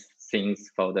must make things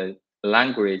for the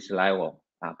language level,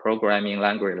 programming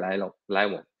language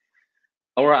level.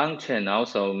 Our Antchain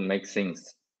also makes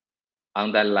things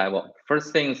on that level.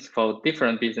 First things, for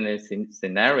different business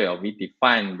scenario, we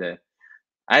define the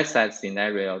asset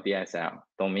scenario DSL,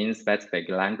 domain specific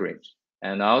language,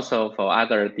 and also for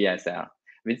other DSL.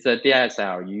 With the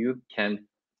DSL, you can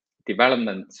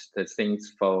development the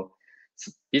things for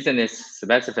business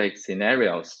specific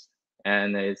scenarios,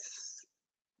 and it's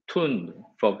tuned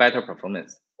for better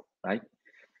performance, right?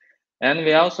 And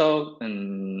we also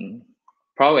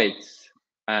provide,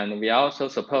 and we also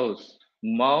suppose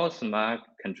more smart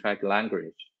contract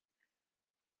language.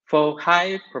 For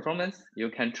high performance, you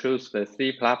can choose the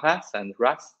C++ and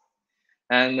Rust.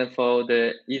 And for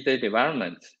the easy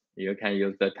development, you can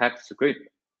use the TypeScript,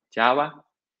 Java,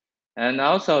 and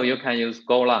also you can use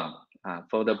Golang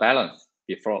for the balance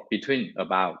between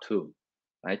above two,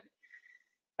 right?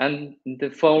 And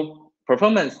for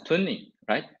performance tuning,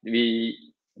 right? The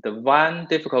one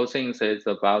difficult thing is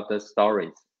about the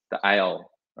storage, the I/O,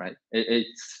 right?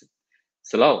 It's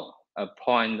slow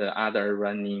upon the other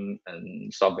running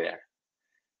software.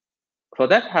 For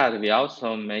that part, we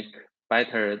also make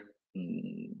better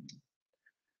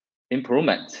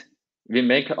improvement. We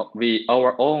make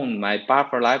our own my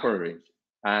buffer library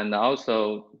and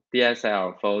also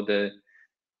DSL for the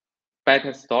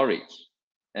better storage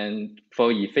and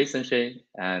for efficiency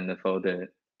and for the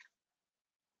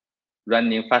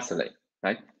running fastly,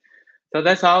 right? So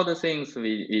that's all the things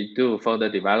we do for the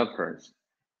developers.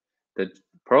 The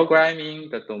programming,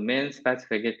 the domain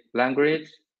specific language,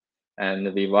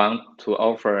 and we want to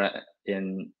offer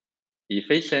an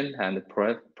efficient and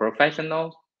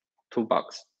professional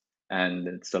toolbox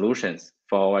and solutions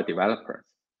for our developers.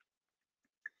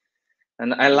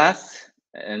 And at last,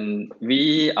 and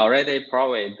we already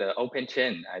provide the open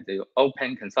chain, as the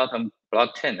open consultant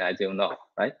blockchain, as you know,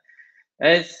 right?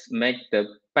 It's make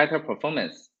the better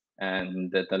performance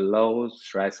and the low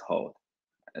threshold.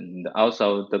 And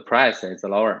also the price is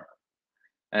lower.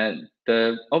 And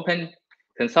the open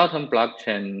consultant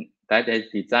blockchain that is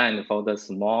designed for the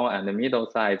small and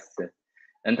middle-sized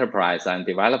enterprise and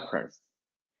developers.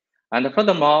 And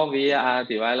furthermore, we are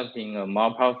developing a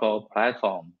more powerful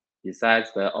platform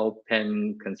besides the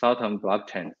open consultant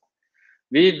blockchain.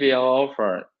 We will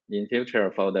offer in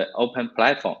future for the open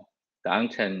platform, the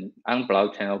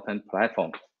on-blockchain open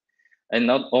platform, and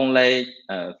not only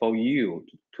for you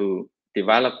to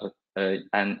develop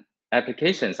an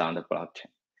applications on the blockchain.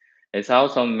 It's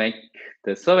also make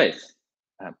the service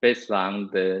based on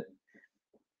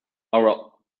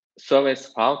our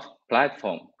service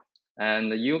platform,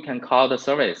 and you can call the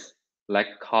service like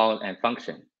call and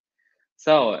function.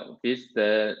 So with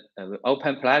the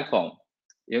open platform,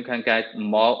 you can get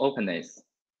more openness,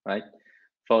 right?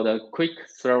 For the quick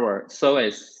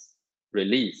service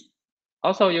release.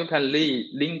 Also, you can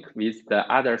link with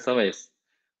the other service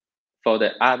for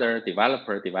the other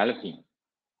developer developing.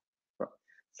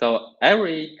 So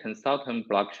every consultant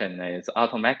blockchain is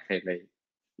automatically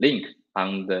linked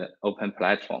on the open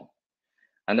platform.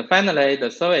 And finally,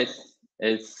 the service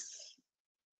is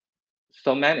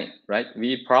so many, right?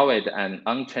 We provide an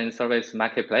on-chain service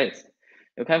marketplace.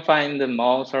 You can find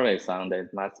more service on the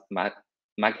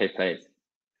marketplace.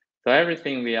 So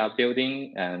everything we are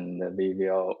building and we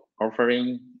will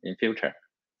offering in future.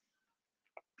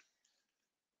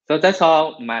 So that's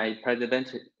all my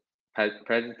presentation.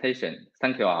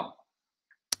 Thank you all.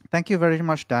 Thank you very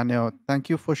much, Daniel. Thank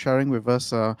you for sharing with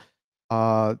us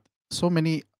so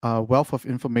many wealth of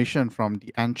information from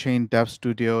the Antchain Dev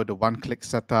Studio, the one-click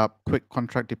setup, quick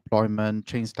contract deployment,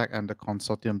 ChainStack, and the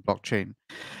consortium blockchain.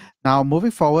 Now, moving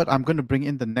forward, I'm going to bring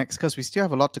in the next because we still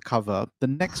have a lot to cover. The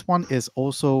next one is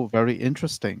also very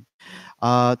interesting.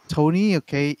 Tony,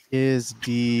 okay, is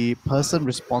the person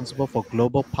responsible for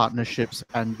global partnerships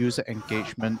and user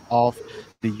engagement of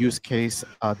the use case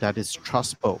that is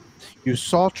Trustbo. You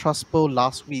saw Trustbo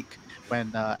last week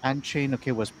when Antchain,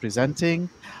 okay, was presenting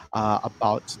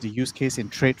about the use case in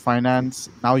trade finance.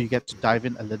 Now you get to dive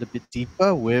in a little bit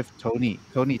deeper with Tony.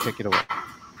 Tony, take it away.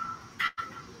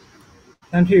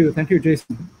 Thank you,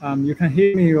 Jason. You can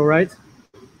hear me all right?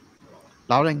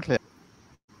 Loud and clear.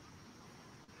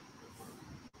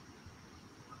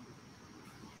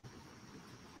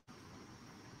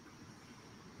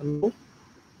 Hello?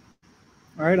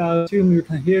 All right, I assume you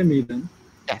can hear me then.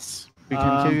 Yes, we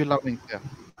can hear you loud and clear.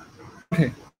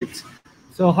 Okay, great.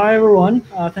 So hi everyone,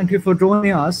 thank you for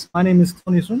joining us. My name is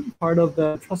Tony Sun, part of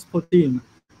the Trustbo team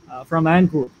from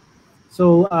Ant Group.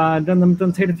 So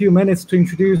then take a few minutes to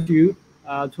introduce you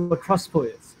to what Trustbo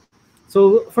is.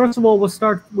 So first of all, we'll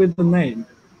start with the name.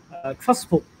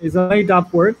 Trustbo is a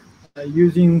made-up word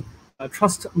using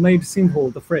trust made simple,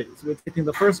 the phrase. We're taking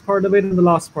the first part of it and the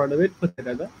last part of it put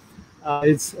together.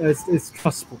 It's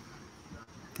Trustbo.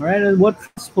 All right, and what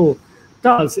Trustbo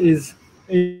does is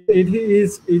it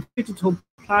is a digital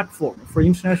platform for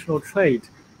international trade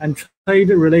and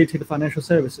trade-related financial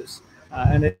services,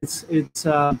 and it's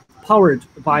powered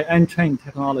by Antchain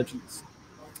technologies.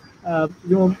 You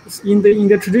know, in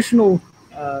the traditional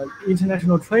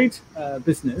international trade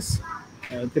business,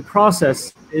 the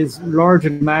process is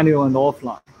largely manual and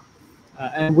offline,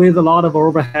 and with a lot of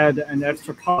overhead and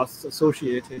extra costs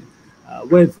associated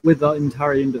with the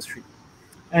entire industry.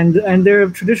 And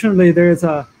traditionally there is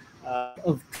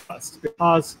of trust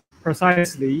because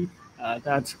precisely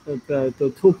that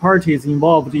the two parties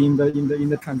involved in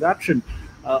the transaction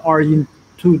are in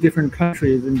two different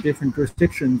countries and different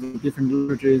jurisdictions, different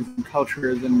languages and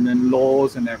cultures and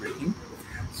laws and everything.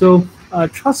 So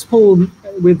Trustpool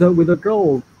with the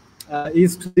goal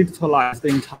is to digitalize the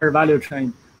entire value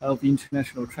chain of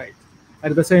international trade.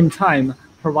 At the same time,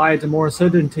 provide more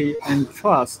certainty and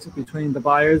trust between the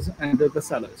buyers and the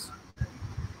sellers.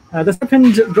 The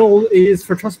second goal is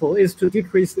for Trustpool is to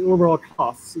decrease the overall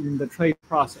costs in the trade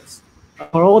process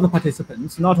for all the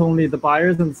participants, not only the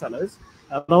buyers and sellers,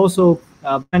 but also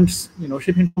banks,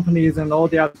 shipping companies, and all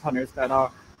the other partners that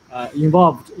are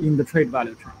involved in the trade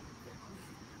value chain.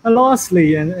 And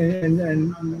lastly,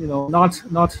 and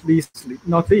not least,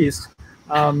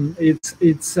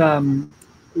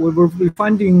 we're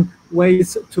finding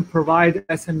ways to provide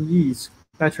SMEs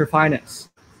better finance.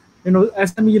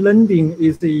 SME lending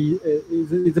is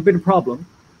a big problem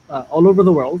all over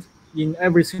the world in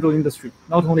every single industry,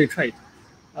 not only trade,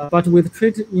 but with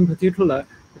trade in particular,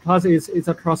 because it's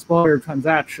a cross-border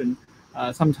transaction.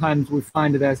 Sometimes we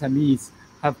find that SMEs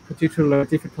have particular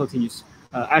difficulties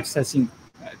accessing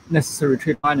necessary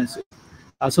trade finances.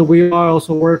 So we are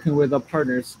also working with our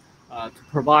partners to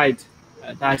provide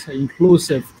that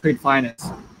inclusive trade finance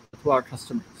to our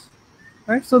customers.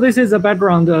 Right. So this is a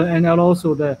background and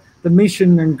also the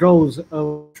mission and goals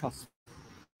of Trust.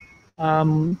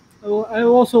 I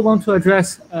also want to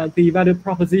address the value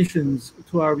propositions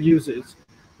to our users,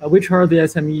 which are the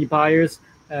SME buyers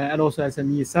and also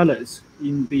SME sellers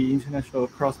in the international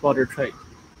cross-border trade.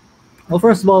 Well,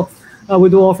 first of all, we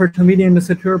do offer convenient and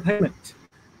secure payment.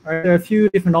 Right? There are a few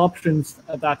different options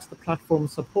that the platform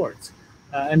supports,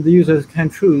 and the users can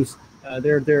choose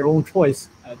their own choice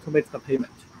to make the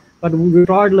payment. But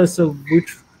regardless of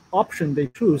which option they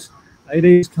choose, it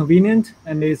is convenient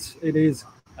and it is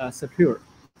secure.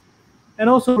 And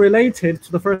also related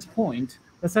to the first point,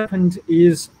 the second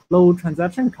is low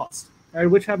transaction cost. Right?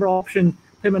 Whichever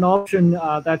payment option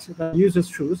that the users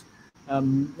choose,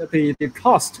 the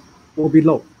cost will be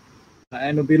low,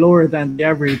 and will be lower than the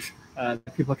average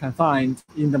that people can find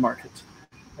in the market.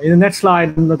 In the next slide,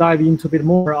 I'm going to dive into a bit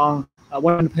more on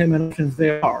what kind of payment options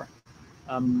there are.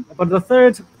 But the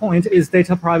third point is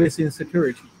data privacy and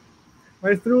security.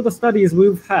 Right? Through the studies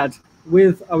we've had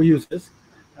with our users,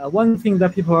 one thing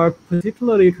that people are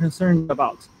particularly concerned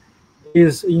about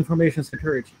is information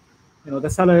security. The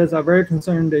sellers are very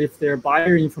concerned if their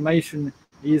buyer information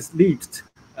is leaked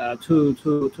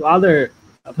to other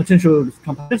potential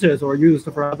competitors or used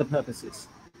for other purposes.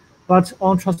 But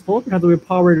on Trustpool, because we're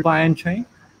powered by Antchain,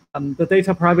 the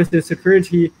data privacy and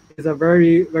security is a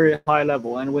very, very high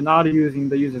level, and we're not using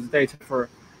the user's data for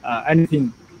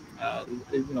anything,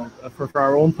 for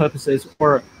our own purposes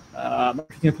or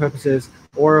marketing purposes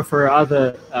or for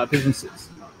other businesses.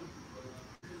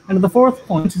 And the fourth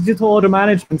point is digital order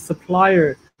management,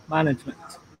 supplier management.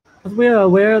 Because we are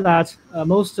aware that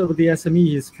most of the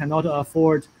SMEs cannot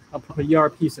afford a proper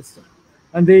ERP system,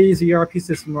 and these ERP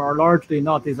systems are largely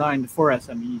not designed for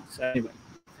SMEs anyway.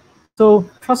 So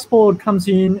Trustpool comes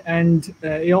in and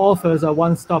it offers a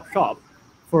one-stop shop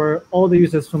for all the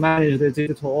users to manage their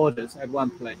digital orders at one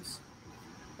place.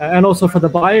 And also for the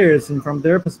buyers, and from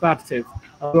their perspective,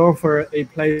 we offer a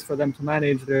place for them to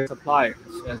manage their suppliers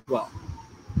as well.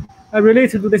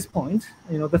 Related to this point,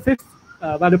 the fifth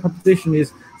value proposition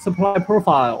is supply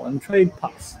profile and trade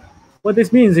pass. What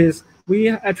this means is we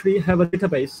actually have a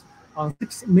database on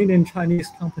 6 million Chinese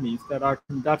companies that are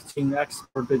conducting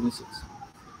export businesses.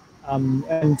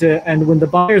 And when the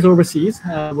buyers overseas,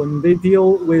 when they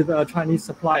deal with a Chinese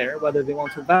supplier, whether they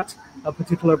want to vet a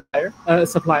particular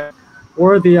supplier,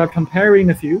 or they are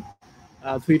comparing a few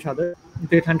to each other,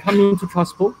 they can come into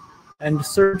Trustpool and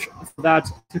search for that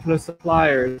particular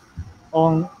supplier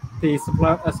on the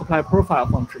supply profile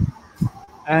function,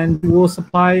 and will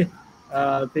supply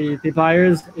the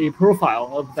buyers a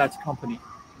profile of that company.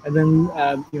 And then,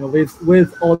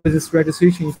 with all this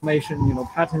registration information,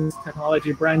 patents,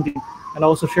 technology, branding, and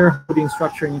also shareholding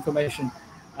structure information,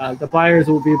 the buyers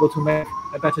will be able to make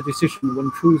a better decision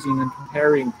when choosing and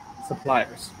comparing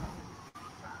suppliers.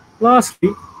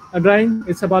 Lastly, again,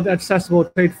 it's about accessible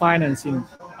trade financing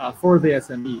for the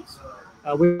SMEs.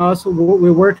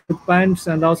 We work with banks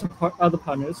and also other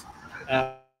partners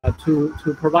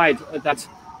to provide that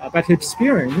better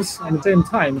experience and at the same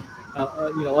time,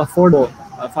 affordable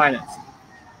finance.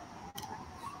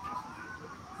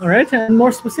 All right, and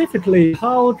more specifically,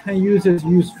 how can users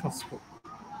use Trustpool?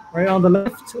 Right, on the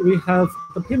left, we have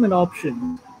the payment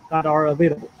options that are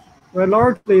available. Well,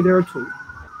 largely there are two.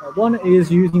 One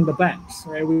is using the banks.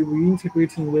 Right, we're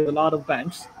integrating with a lot of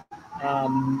banks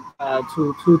to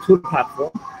the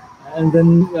platform, and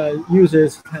then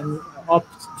users can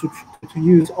opt to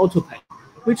use autopay,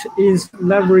 which is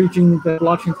leveraging the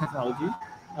blockchain technology.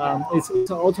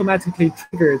 It's automatically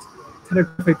triggered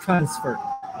telegraphic transfer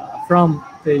from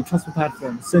the transfer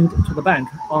platform sent to the bank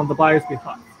on the buyer's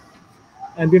behalf.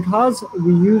 And because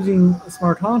we're using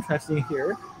smart contracts in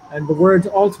here, and the word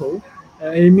auto,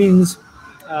 it means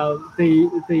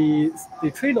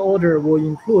the trade order will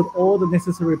include all the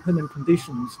necessary payment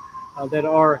conditions that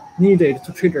are needed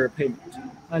to trigger a payment.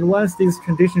 And once these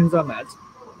conditions are met,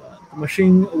 the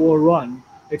machine will run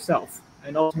itself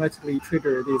and automatically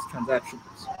trigger these transactions.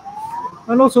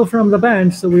 And also from the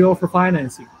banks, we offer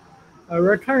financing.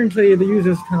 Currently, the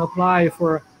users can apply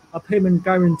for a payment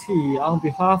guarantee on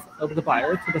behalf of the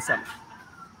buyer to the seller.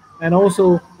 And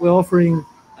also, we're offering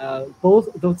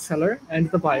both the seller and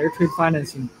the buyer trade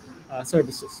financing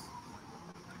services.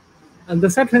 And the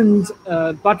second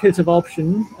bucket of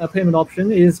payment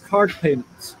option is card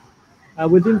payments.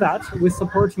 Within that, we're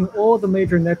supporting all the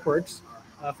major networks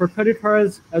for credit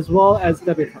cards as well as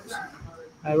debit cards,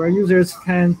 where users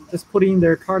can just put in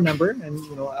their card number and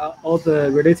all the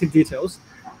related details,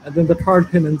 and then the card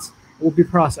payments will be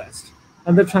processed.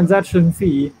 And the transaction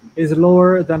fee is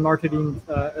lower than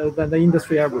than the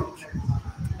industry average.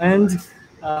 And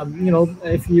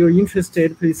if you're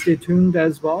interested, please stay tuned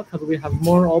as well, because we have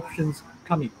more options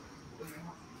coming.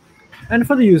 And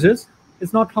for the users,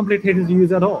 it's not complicated to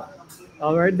use at all.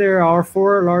 All right, there are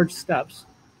 4 large steps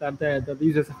that the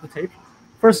users have to take.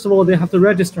 First of all, they have to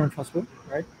register on Trustful,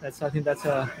 right? I think that's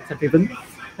a given.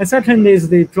 And second is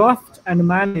they draft and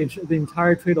manage the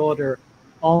entire trade order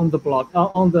on the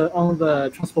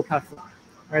Trustful platform,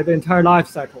 right? The entire life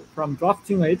cycle from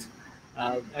drafting it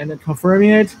and then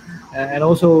confirming it, and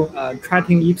also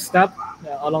tracking each step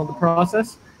along the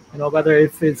process. Whether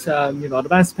if it's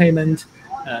advance payment,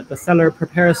 the seller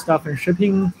prepares stuff and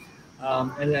shipping,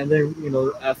 and then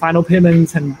final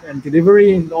payments and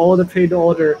delivery, and all the trade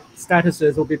order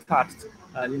statuses will be tracked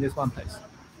in this one place.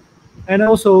 And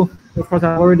also, of course,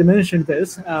 I've already mentioned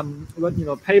this,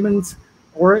 but payments,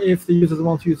 or if the users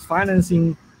want to use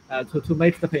financing to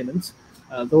make the payments,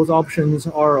 those options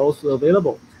are also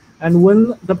available. And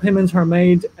when the payments are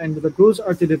made and the goods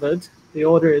are delivered, the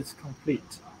order is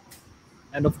complete.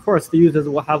 And of course, the users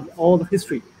will have all the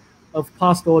history of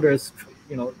past orders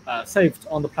saved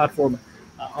on the platform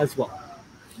as well.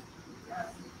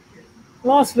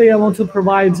 Lastly, I want to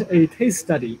provide a case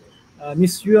study.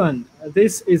 Miss Yuan,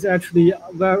 this is actually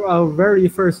our very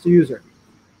first user.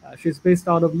 She's based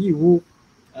out of Yiwu.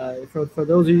 For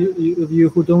those of you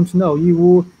who don't know,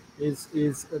 Yiwu is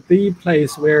the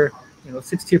place where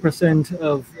 60%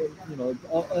 of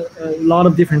a lot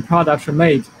of different products are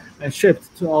made and shipped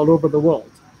to all over the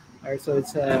world. Right, so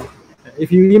it's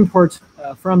if you import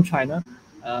from China,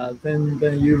 then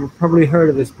you've probably heard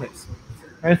of this place.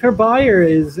 Right, her buyer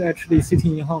is actually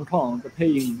sitting in Hong Kong, the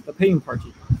paying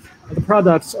party. The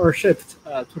products are shipped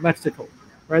to Mexico.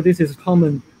 Right, this is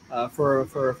common for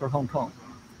Hong Kong.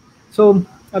 So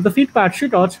the feedback she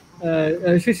got,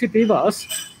 she gave us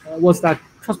was that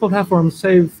Trustful platform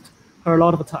saved her a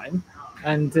lot of time,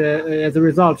 and as a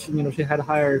result, she had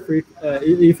higher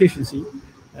efficiency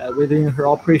within her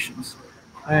operations.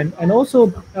 And also,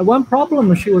 one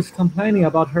problem she was complaining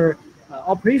about her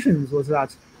operations was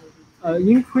that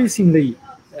increasingly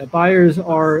buyers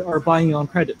are buying on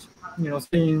credit.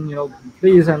 Saying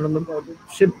please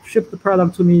ship the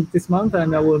product to me this month,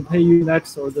 and I will pay you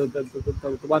next, or the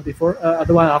one before,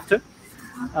 the one after.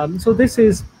 So this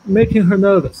is making her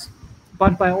nervous.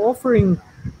 But by offering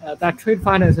that trade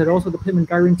finance and also the payment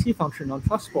guarantee function on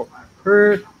Trustful,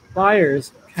 her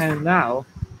buyers can now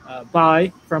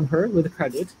buy from her with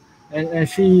credit, and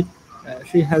she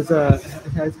has a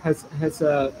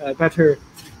better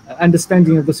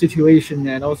understanding of the situation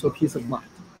and also peace of mind.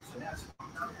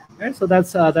 Okay, so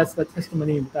that's the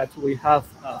testimony that we have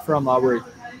from our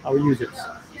users.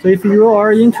 So if you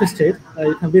are interested,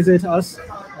 you can visit us.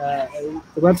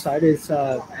 The website is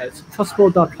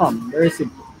trustful.com. Very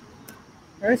simple.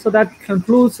 All right, so that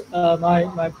concludes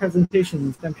my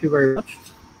presentation. Thank you very much.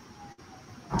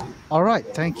 All right,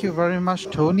 thank you very much,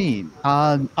 Tony.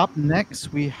 Up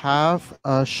next, we have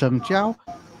Shengjiao,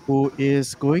 who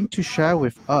is going to share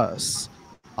with us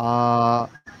a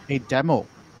demo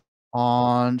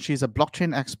on. She's a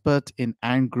blockchain expert in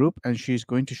Ant Group, and she's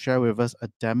going to share with us a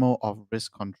demo of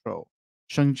risk control.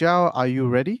 Shengjiao, are you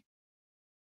ready?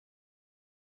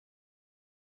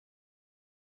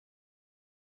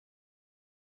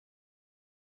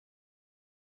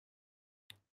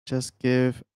 Just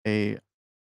give a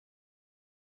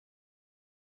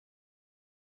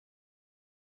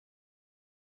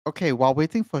Okay, while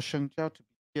waiting for Shengjiao to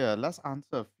be here, let's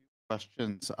answer a few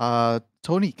questions.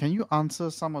 Tony, can you answer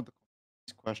some of the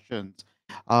questions?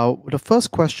 The first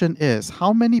question is,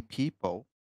 how many people,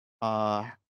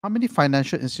 how many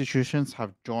financial institutions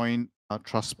have joined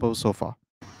Trustpo so far?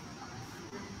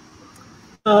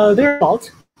 There are a lot.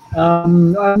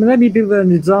 Let me give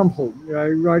an example.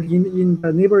 Right in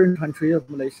the neighboring country of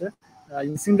Malaysia,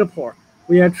 in Singapore,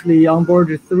 we actually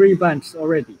onboarded 3 banks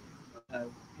already,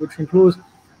 which includes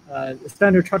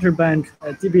Standard Chartered Bank,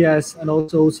 DBS, and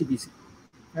also OCBC.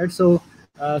 Right, so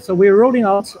we're rolling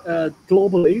out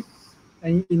globally,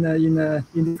 and in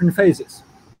different phases,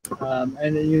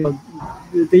 and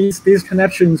these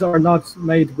connections are not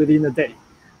made within a day.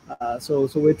 So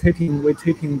we're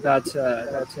taking that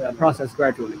process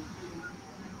gradually.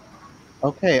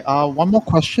 Okay. One more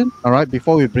question. All right.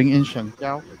 Before we bring in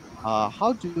Shengjiao,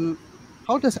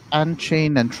 how does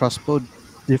Antchain and Trustpo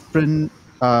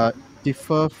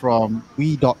differ from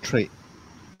We.Trade?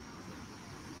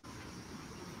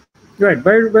 Right,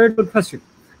 very good question.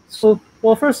 So,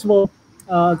 well, first of all,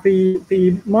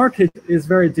 the market is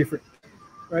very different,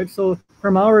 right? So,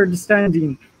 from our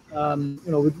understanding,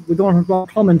 we don't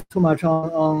comment too much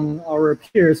on our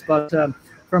peers, but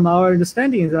from our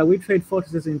understanding is that WeTrade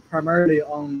focuses primarily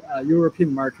on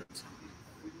European markets.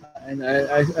 And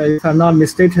if I'm not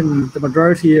mistaken, the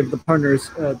majority of the partners,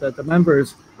 the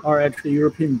members, are actually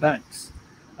European banks.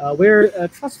 Where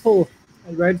Trustful,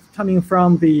 right, coming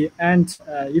from the Ant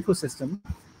ecosystem,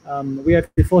 we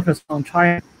actually focus on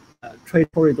China trade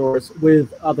corridors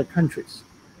with other countries.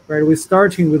 Right, we're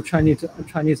starting with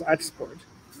Chinese export,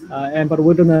 but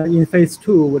we're gonna in phase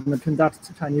 2 we're gonna conduct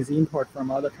Chinese import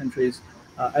from other countries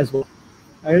as well.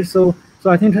 Right, so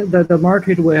I think that the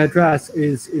market we address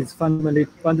is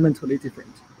fundamentally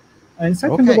different. And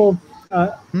second of all,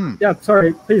 yeah,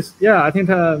 sorry, please, yeah, I think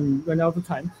we're out of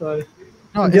time. So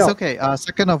no, it's okay.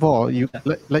 Second of all,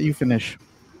 let you finish.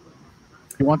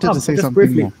 You wanted to say something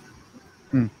briefly.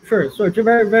 More. Sure. So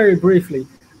very briefly,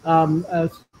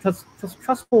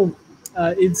 Trustful,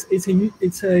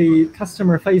 it's a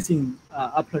customer-facing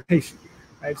application,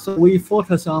 right? So we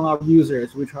focus on our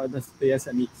users, which are the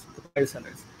SMEs, the buyer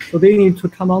sellers. So they need to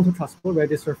come onto Trustful,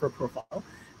 register for a profile,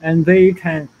 and they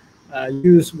can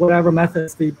use whatever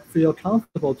methods they feel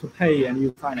comfortable to pay and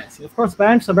use financing. Of course,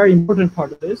 banks are a very important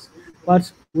part of this,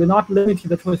 but we're not limiting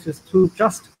the choices to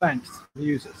just banks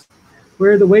users.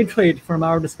 Where the WeTrade, from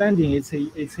our understanding, it's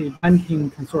a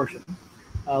banking consortium,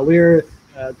 where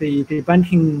the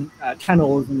banking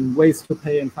channels and ways to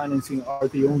pay and financing are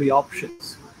the only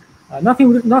options.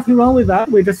 Nothing wrong with that.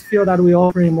 We just feel that we're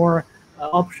offering more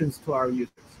options to our users.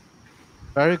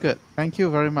 Very good. Thank you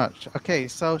very much. Okay,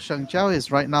 so Shengjiao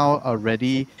is right now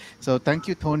ready. So thank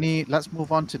you, Tony. Let's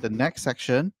move on to the next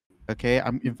section. Okay,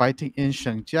 I'm inviting in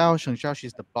Shengjiao. Shengjiao,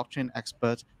 she's the blockchain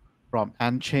expert from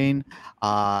Antchain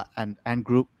and Ant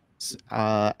Group.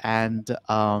 And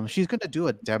she's going to do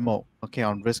a demo, okay,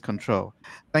 on risk control.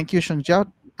 Thank you,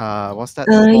 Shengjiao. What's that?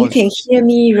 You can hear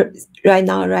me right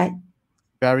now, right?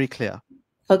 Very clear.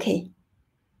 Okay.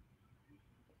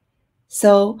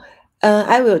 So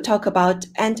I will talk about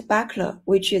Ant Buckler,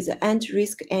 which is an Ant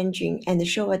risk engine, and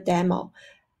show a demo.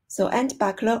 So Ant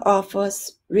Buckler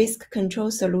offers risk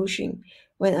control solution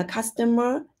when a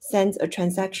customer sends a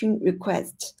transaction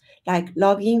request, like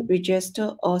login,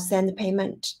 register, or send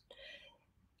payment.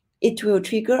 It will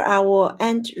trigger our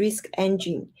Ant risk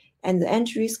engine, and the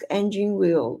Ant risk engine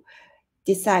will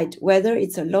decide whether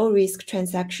it's a low-risk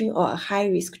transaction or a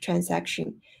high-risk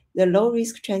transaction. The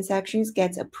low-risk transactions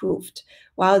get approved,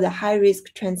 while the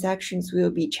high-risk transactions will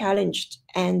be challenged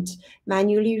and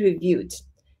manually reviewed.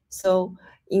 So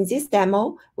in this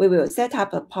demo, we will set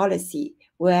up a policy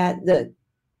where the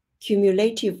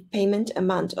cumulative payment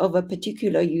amount of a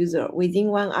particular user within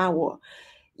 1 hour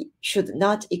should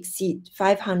not exceed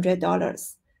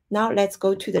 $500. Now let's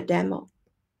go to the demo.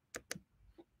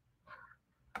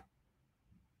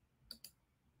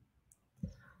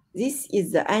 This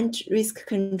is the Ant risk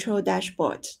control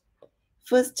dashboard.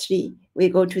 Firstly, we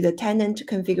go to the tenant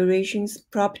configurations,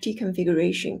 property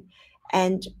configuration,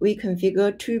 and we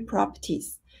configure 2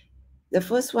 properties. The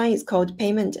first one is called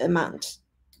payment amount,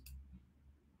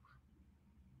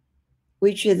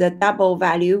 which is a double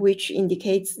value which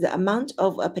indicates the amount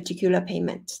of a particular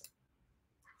payment.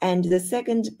 And the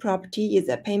second property is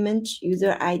a payment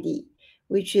user ID,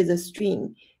 which is a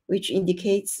string which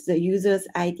indicates the user's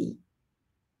ID.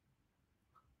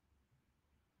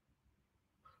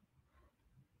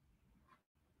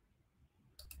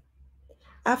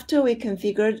 After we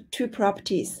configured 2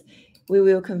 properties, we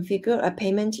will configure a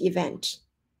payment event.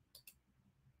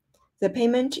 The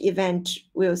payment event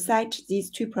will cite these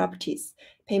 2 properties,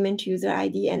 payment user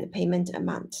ID and payment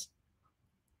amount.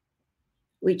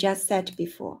 we just set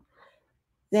before.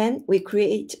 Then we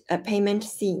create a payment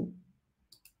scene.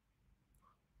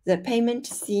 The payment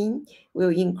scene will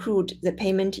include the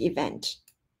payment event.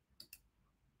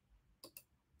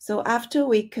 So after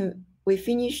we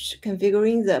finish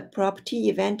configuring the property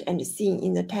event and scene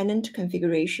in the tenant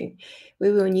configuration,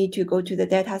 we will need to go to the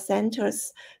data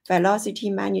center's velocity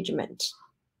management.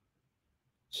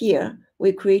 Here,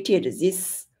 we created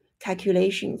this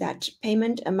calculation that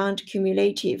payment amount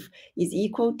cumulative is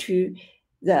equal to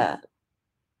the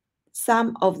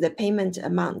sum of the payment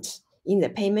amount in the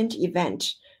payment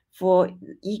event for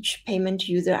each payment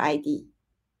user ID.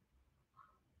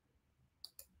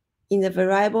 In the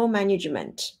variable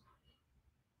management,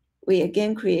 we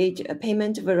again create a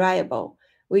payment variable,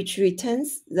 which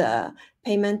returns the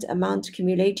payment amount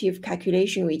cumulative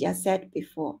calculation we just said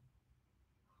before.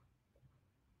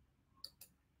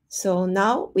 So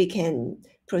now we can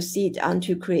proceed on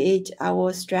to create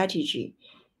our strategy.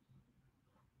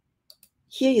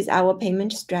 Here is our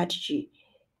payment strategy.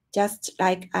 Just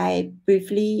like I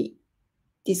briefly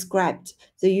described,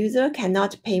 the user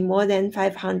cannot pay more than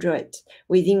 500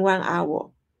 within 1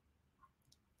 hour.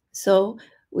 So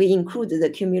we include the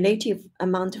cumulative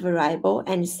amount variable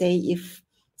and say if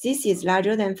this is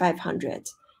larger than 500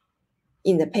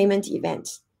 in the payment event,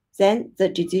 then the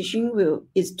decision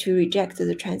is to reject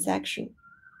the transaction.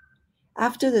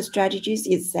 After the strategies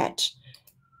is set,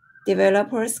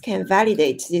 developers can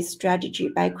validate this strategy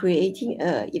by creating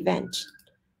an event.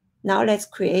 Now let's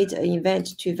create an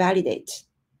event to validate.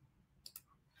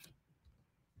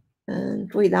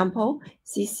 For example,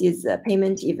 this is a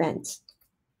payment event,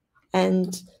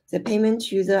 and the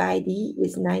payment user ID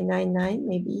is 999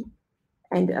 maybe,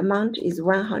 and the amount is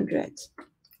 100.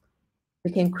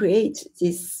 We can create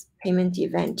this payment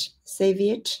event, save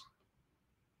it,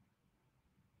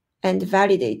 and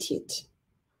validate it.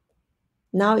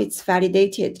 Now it's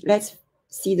validated. Let's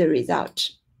see the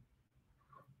result.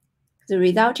 The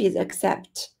result is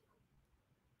accept.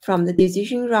 From the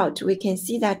decision route, we can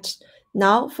see that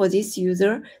now for this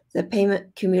user, the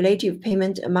cumulative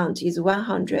payment amount is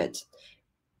 100,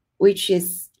 which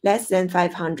is less than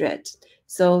 500.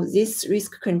 So this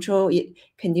risk control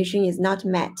condition is not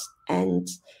met, and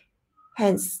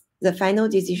hence the final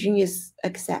decision is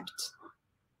accept.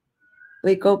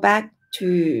 We go back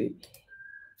to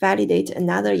validate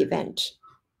another event.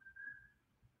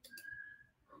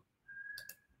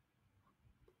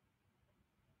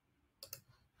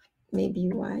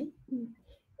 Maybe Y,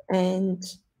 and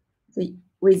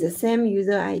with the same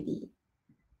user ID.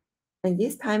 And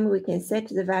this time we can set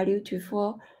the value to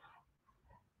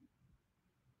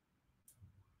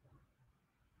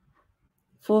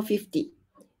 450.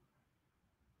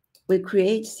 We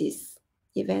create this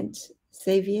event,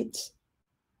 save it,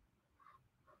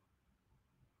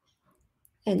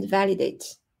 and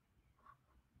validate.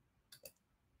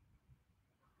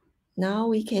 Now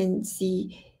we can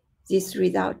see this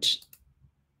result.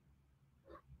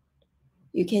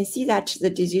 You can see that the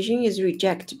decision is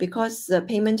rejected because the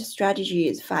payment strategy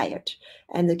is fired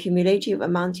and the cumulative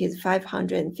amount is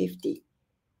 550.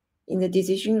 In the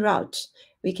decision route,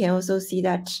 we can also see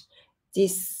that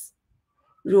this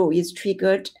rule is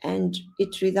triggered and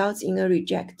it results in a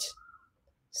reject.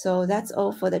 So that's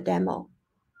all for the demo.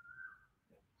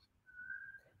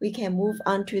 We can move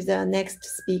on to the next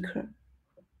speaker.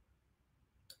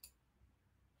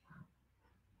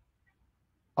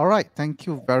 All right, thank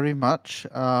you very much.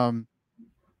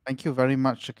 Thank you very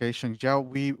much, okay, Shengjiao.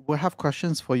 We will have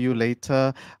questions for you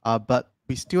later, but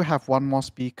we still have one more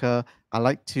speaker. I'd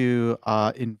like to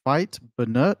invite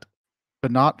Bernard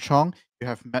Chong. You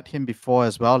have met him before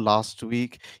as well last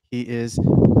week. He is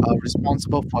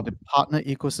responsible for the partner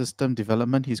ecosystem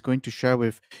development. He's going to share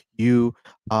with you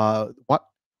what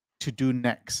to do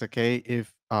next, okay,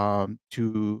 if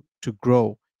to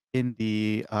grow in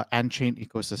the Antchain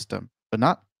ecosystem.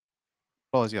 Bernard, the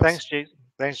floor is yours.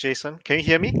 Thanks, Jason. Can you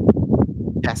hear me?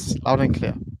 Yes, loud and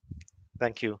clear.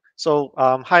 Thank you. So,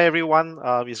 hi everyone.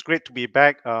 It's great to be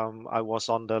back. I was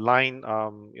on the line,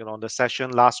 on the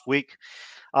session last week,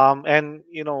 and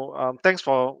thanks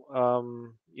for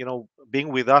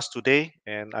being with us today.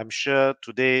 And I'm sure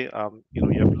today, you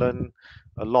have learned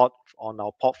a lot on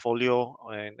our portfolio,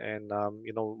 and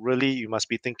really you must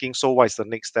be thinking. So, what is the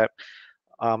next step?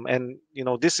 And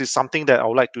this is something that I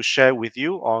would like to share with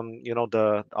you on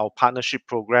our partnership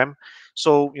program.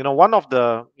 So one of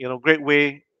the great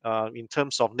way in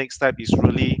terms of next step is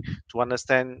really to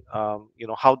understand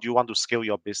how do you want to scale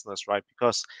your business, right?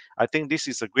 Because I think this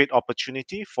is a great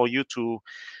opportunity for you to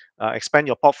expand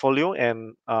your portfolio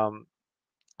and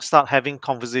start having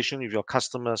conversation with your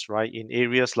customers, right, in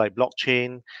areas like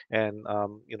blockchain and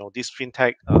these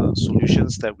fintech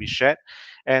solutions that we shared,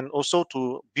 and also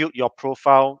to build your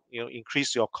profile,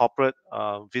 increase your corporate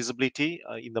visibility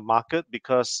in the market,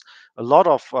 because a lot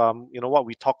of what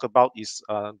we talk about is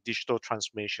digital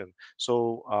transformation.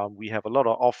 So we have a lot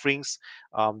of offerings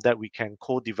that we can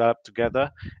co-develop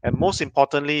together, and most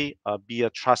importantly, be a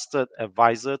trusted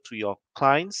advisor to your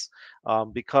clients,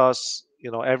 because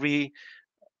every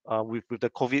with the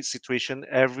COVID situation,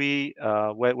 every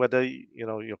whether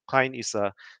your client is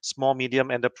a small,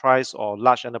 medium enterprise or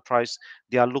large enterprise,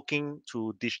 they are looking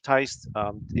to digitize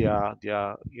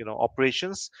their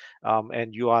operations,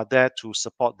 and you are there to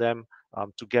support them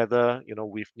together,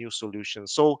 with new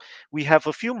solutions. So we have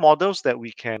a few models that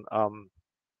we can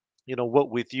work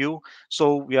with you.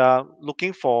 So we are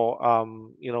looking for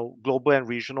global and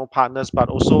regional partners, but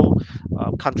also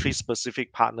country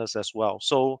specific partners as well.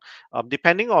 So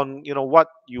depending on what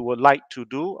you would like to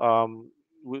do,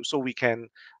 so we can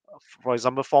for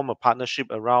example form a partnership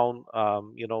around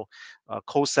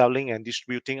co-selling and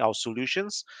distributing our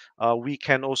solutions. We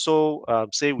can also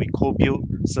say we co-build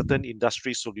certain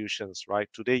industry solutions, right?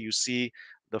 Today you see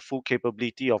the full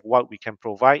capability of what we can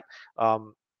provide,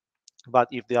 but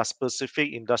if there are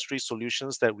specific industry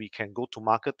solutions that we can go to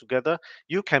market together,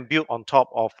 you can build on top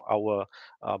of our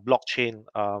blockchain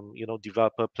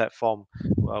developer platform,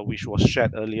 which was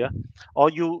shared earlier. Or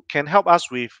you can help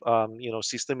us with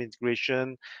system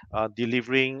integration,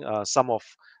 delivering some of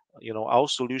our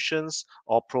solutions,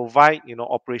 or provide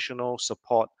operational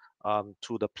support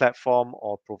to the platform,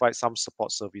 or provide some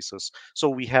support services. So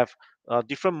we have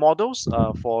different models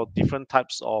for different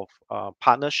types of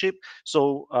partnership.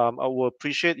 So I will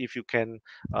appreciate if you can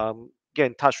get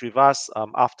in touch with us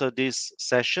after this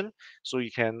session. So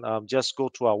you can just go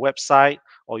to our website,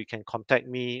 or you can contact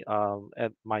me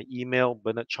at my email,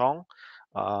 Bernard Chong,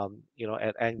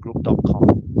 at antgroup.com.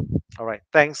 All right.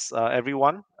 Thanks,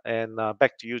 everyone. And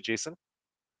back to you, Jason.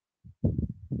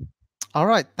 All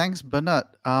right, thanks, Bernard.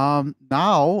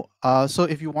 Now, so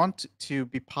if you want to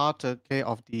be part, okay,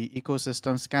 of the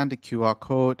ecosystem, scan the QR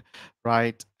code,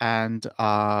 right, and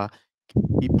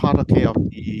be part, okay, of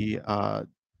the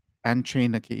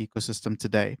Antchain, okay, ecosystem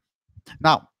today.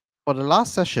 Now, for the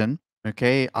last session,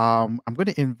 okay, I'm going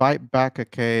to invite back,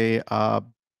 okay,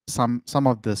 some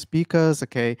of the speakers,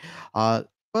 okay.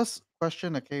 First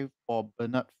question, okay, for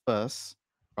Bernard first,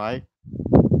 right?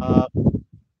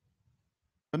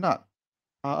 Bernard,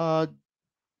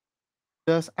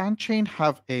 does Antchain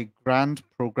have a grant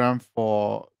program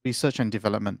for research and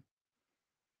development?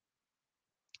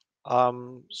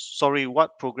 Sorry,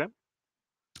 what program?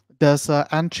 Does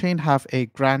Antchain have a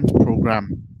grant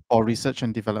program for research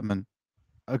and development?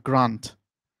 A grant?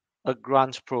 A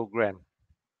grant program.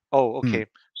 Oh, Hmm. okay.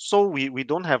 So we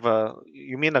don't have a,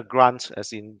 you mean a grant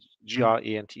as in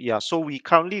grant? Yeah. So we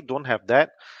currently don't have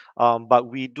that, but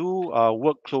we do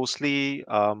work closely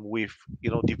with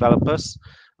developers,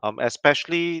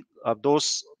 especially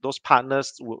those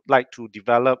partners would like to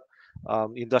develop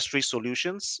industry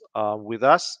solutions with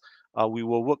us. We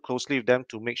will work closely with them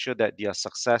to make sure that they are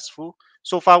successful.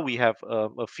 So far, we have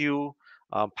a few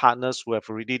partners who have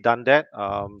already done that.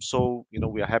 So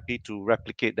we are happy to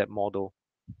replicate that model.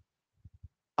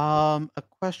 A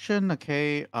question,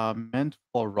 okay, meant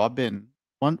for Robin.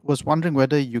 One was wondering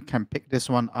whether you can pick this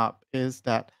one up. Is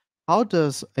that how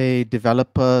does a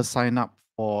developer sign up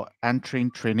for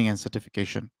Antchain training and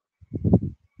certification?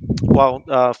 Well,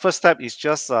 first step is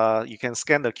just you can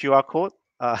scan the QR code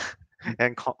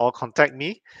and or contact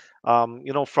me.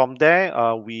 From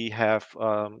there we have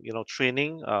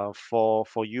training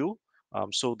for you,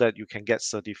 so that you can get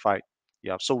certified.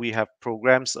 Yeah, so we have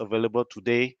programs available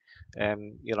today,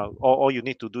 and all you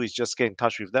need to do is just get in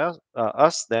touch with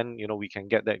us. Then we can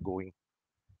get that going.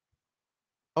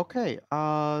 Okay.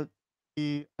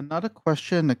 Another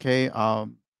question, okay,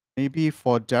 maybe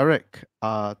for Derrick.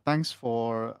 Thanks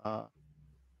for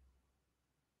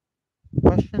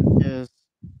question is,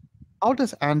 how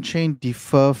does Antchain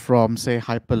differ from, say,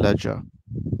 Hyperledger?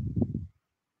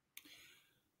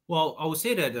 Well, I would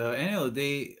say that at the end of the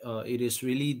day, it is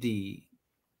really the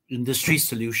industry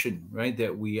solution, right,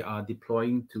 that we are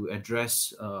deploying to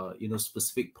address,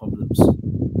 specific problems.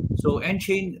 So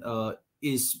Antchain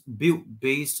is built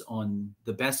based on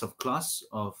the best of class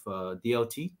of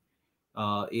DLT.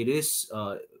 It is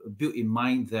built in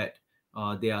mind that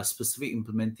there are specific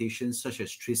implementations such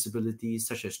as traceability,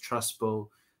 such as trustable,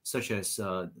 such as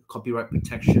copyright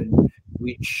protection,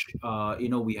 which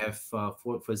we have,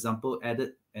 for example,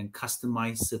 added and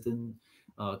customized certain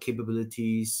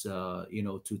capabilities, to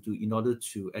in order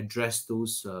to address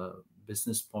those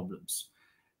business problems.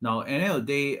 Now, at the end of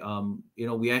the day,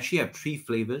 we actually have 3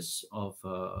 flavors of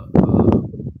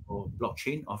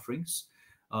blockchain offerings.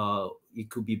 It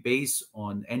could be based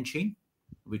on Antchain,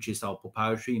 which is our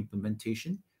proprietary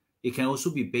implementation. It can also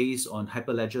be based on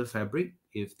Hyperledger Fabric,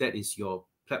 if that is your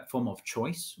platform of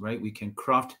choice, right? We can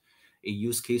craft a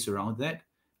use case around that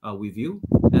with you.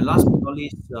 And last but not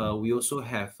least, we also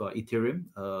have Ethereum,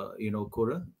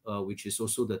 Cora, which is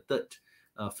also the third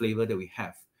flavor that we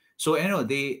have. So at the end of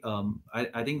the day,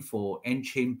 I think for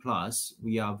Antchain Plus,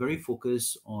 we are very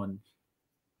focused on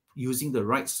using the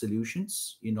right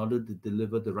solutions in order to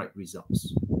deliver the right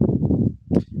results.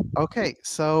 Okay,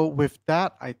 so with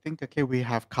that, I think we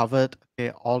have covered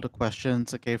all the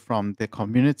questions from the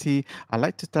community. I'd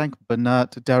like to thank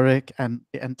Bernard, Derrick, and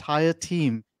the entire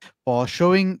team for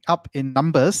showing up in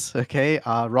numbers.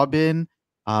 Robin,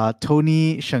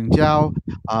 Tony, Shengjiao,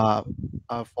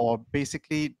 for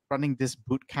basically running this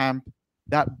boot camp.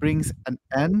 That brings an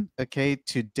end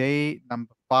to day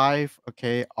number 5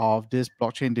 of this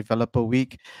Blockchain Developer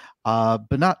Week.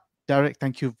 Bernard, Derrick,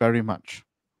 thank you very much.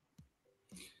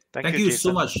 Thank you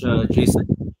so much,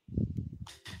 Jason.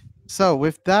 So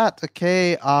with that, the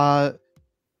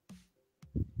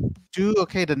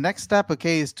next step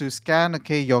is to scan the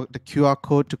QR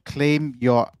code to claim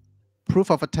your proof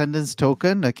of attendance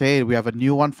token. We have a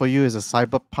new one for you. Is a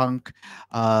cyberpunk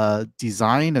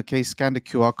design. Scan the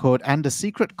QR code, and the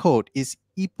secret code is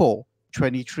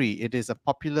IPOH23. It is a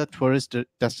popular tourist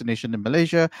destination in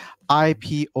Malaysia.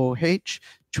 IPOH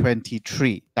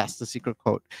 23. That's the secret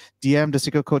code. DM the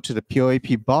secret code to the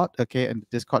POAP bot, and the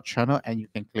Discord channel, and you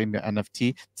can claim your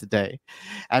NFT today.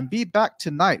 And be back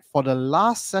tonight for the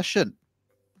last session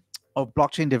of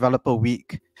Blockchain Developer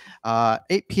Week, 8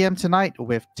 p.m. tonight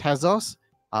with Tezos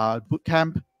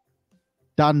Bootcamp,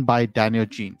 done by Daniel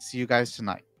Jean. See you guys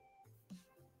tonight.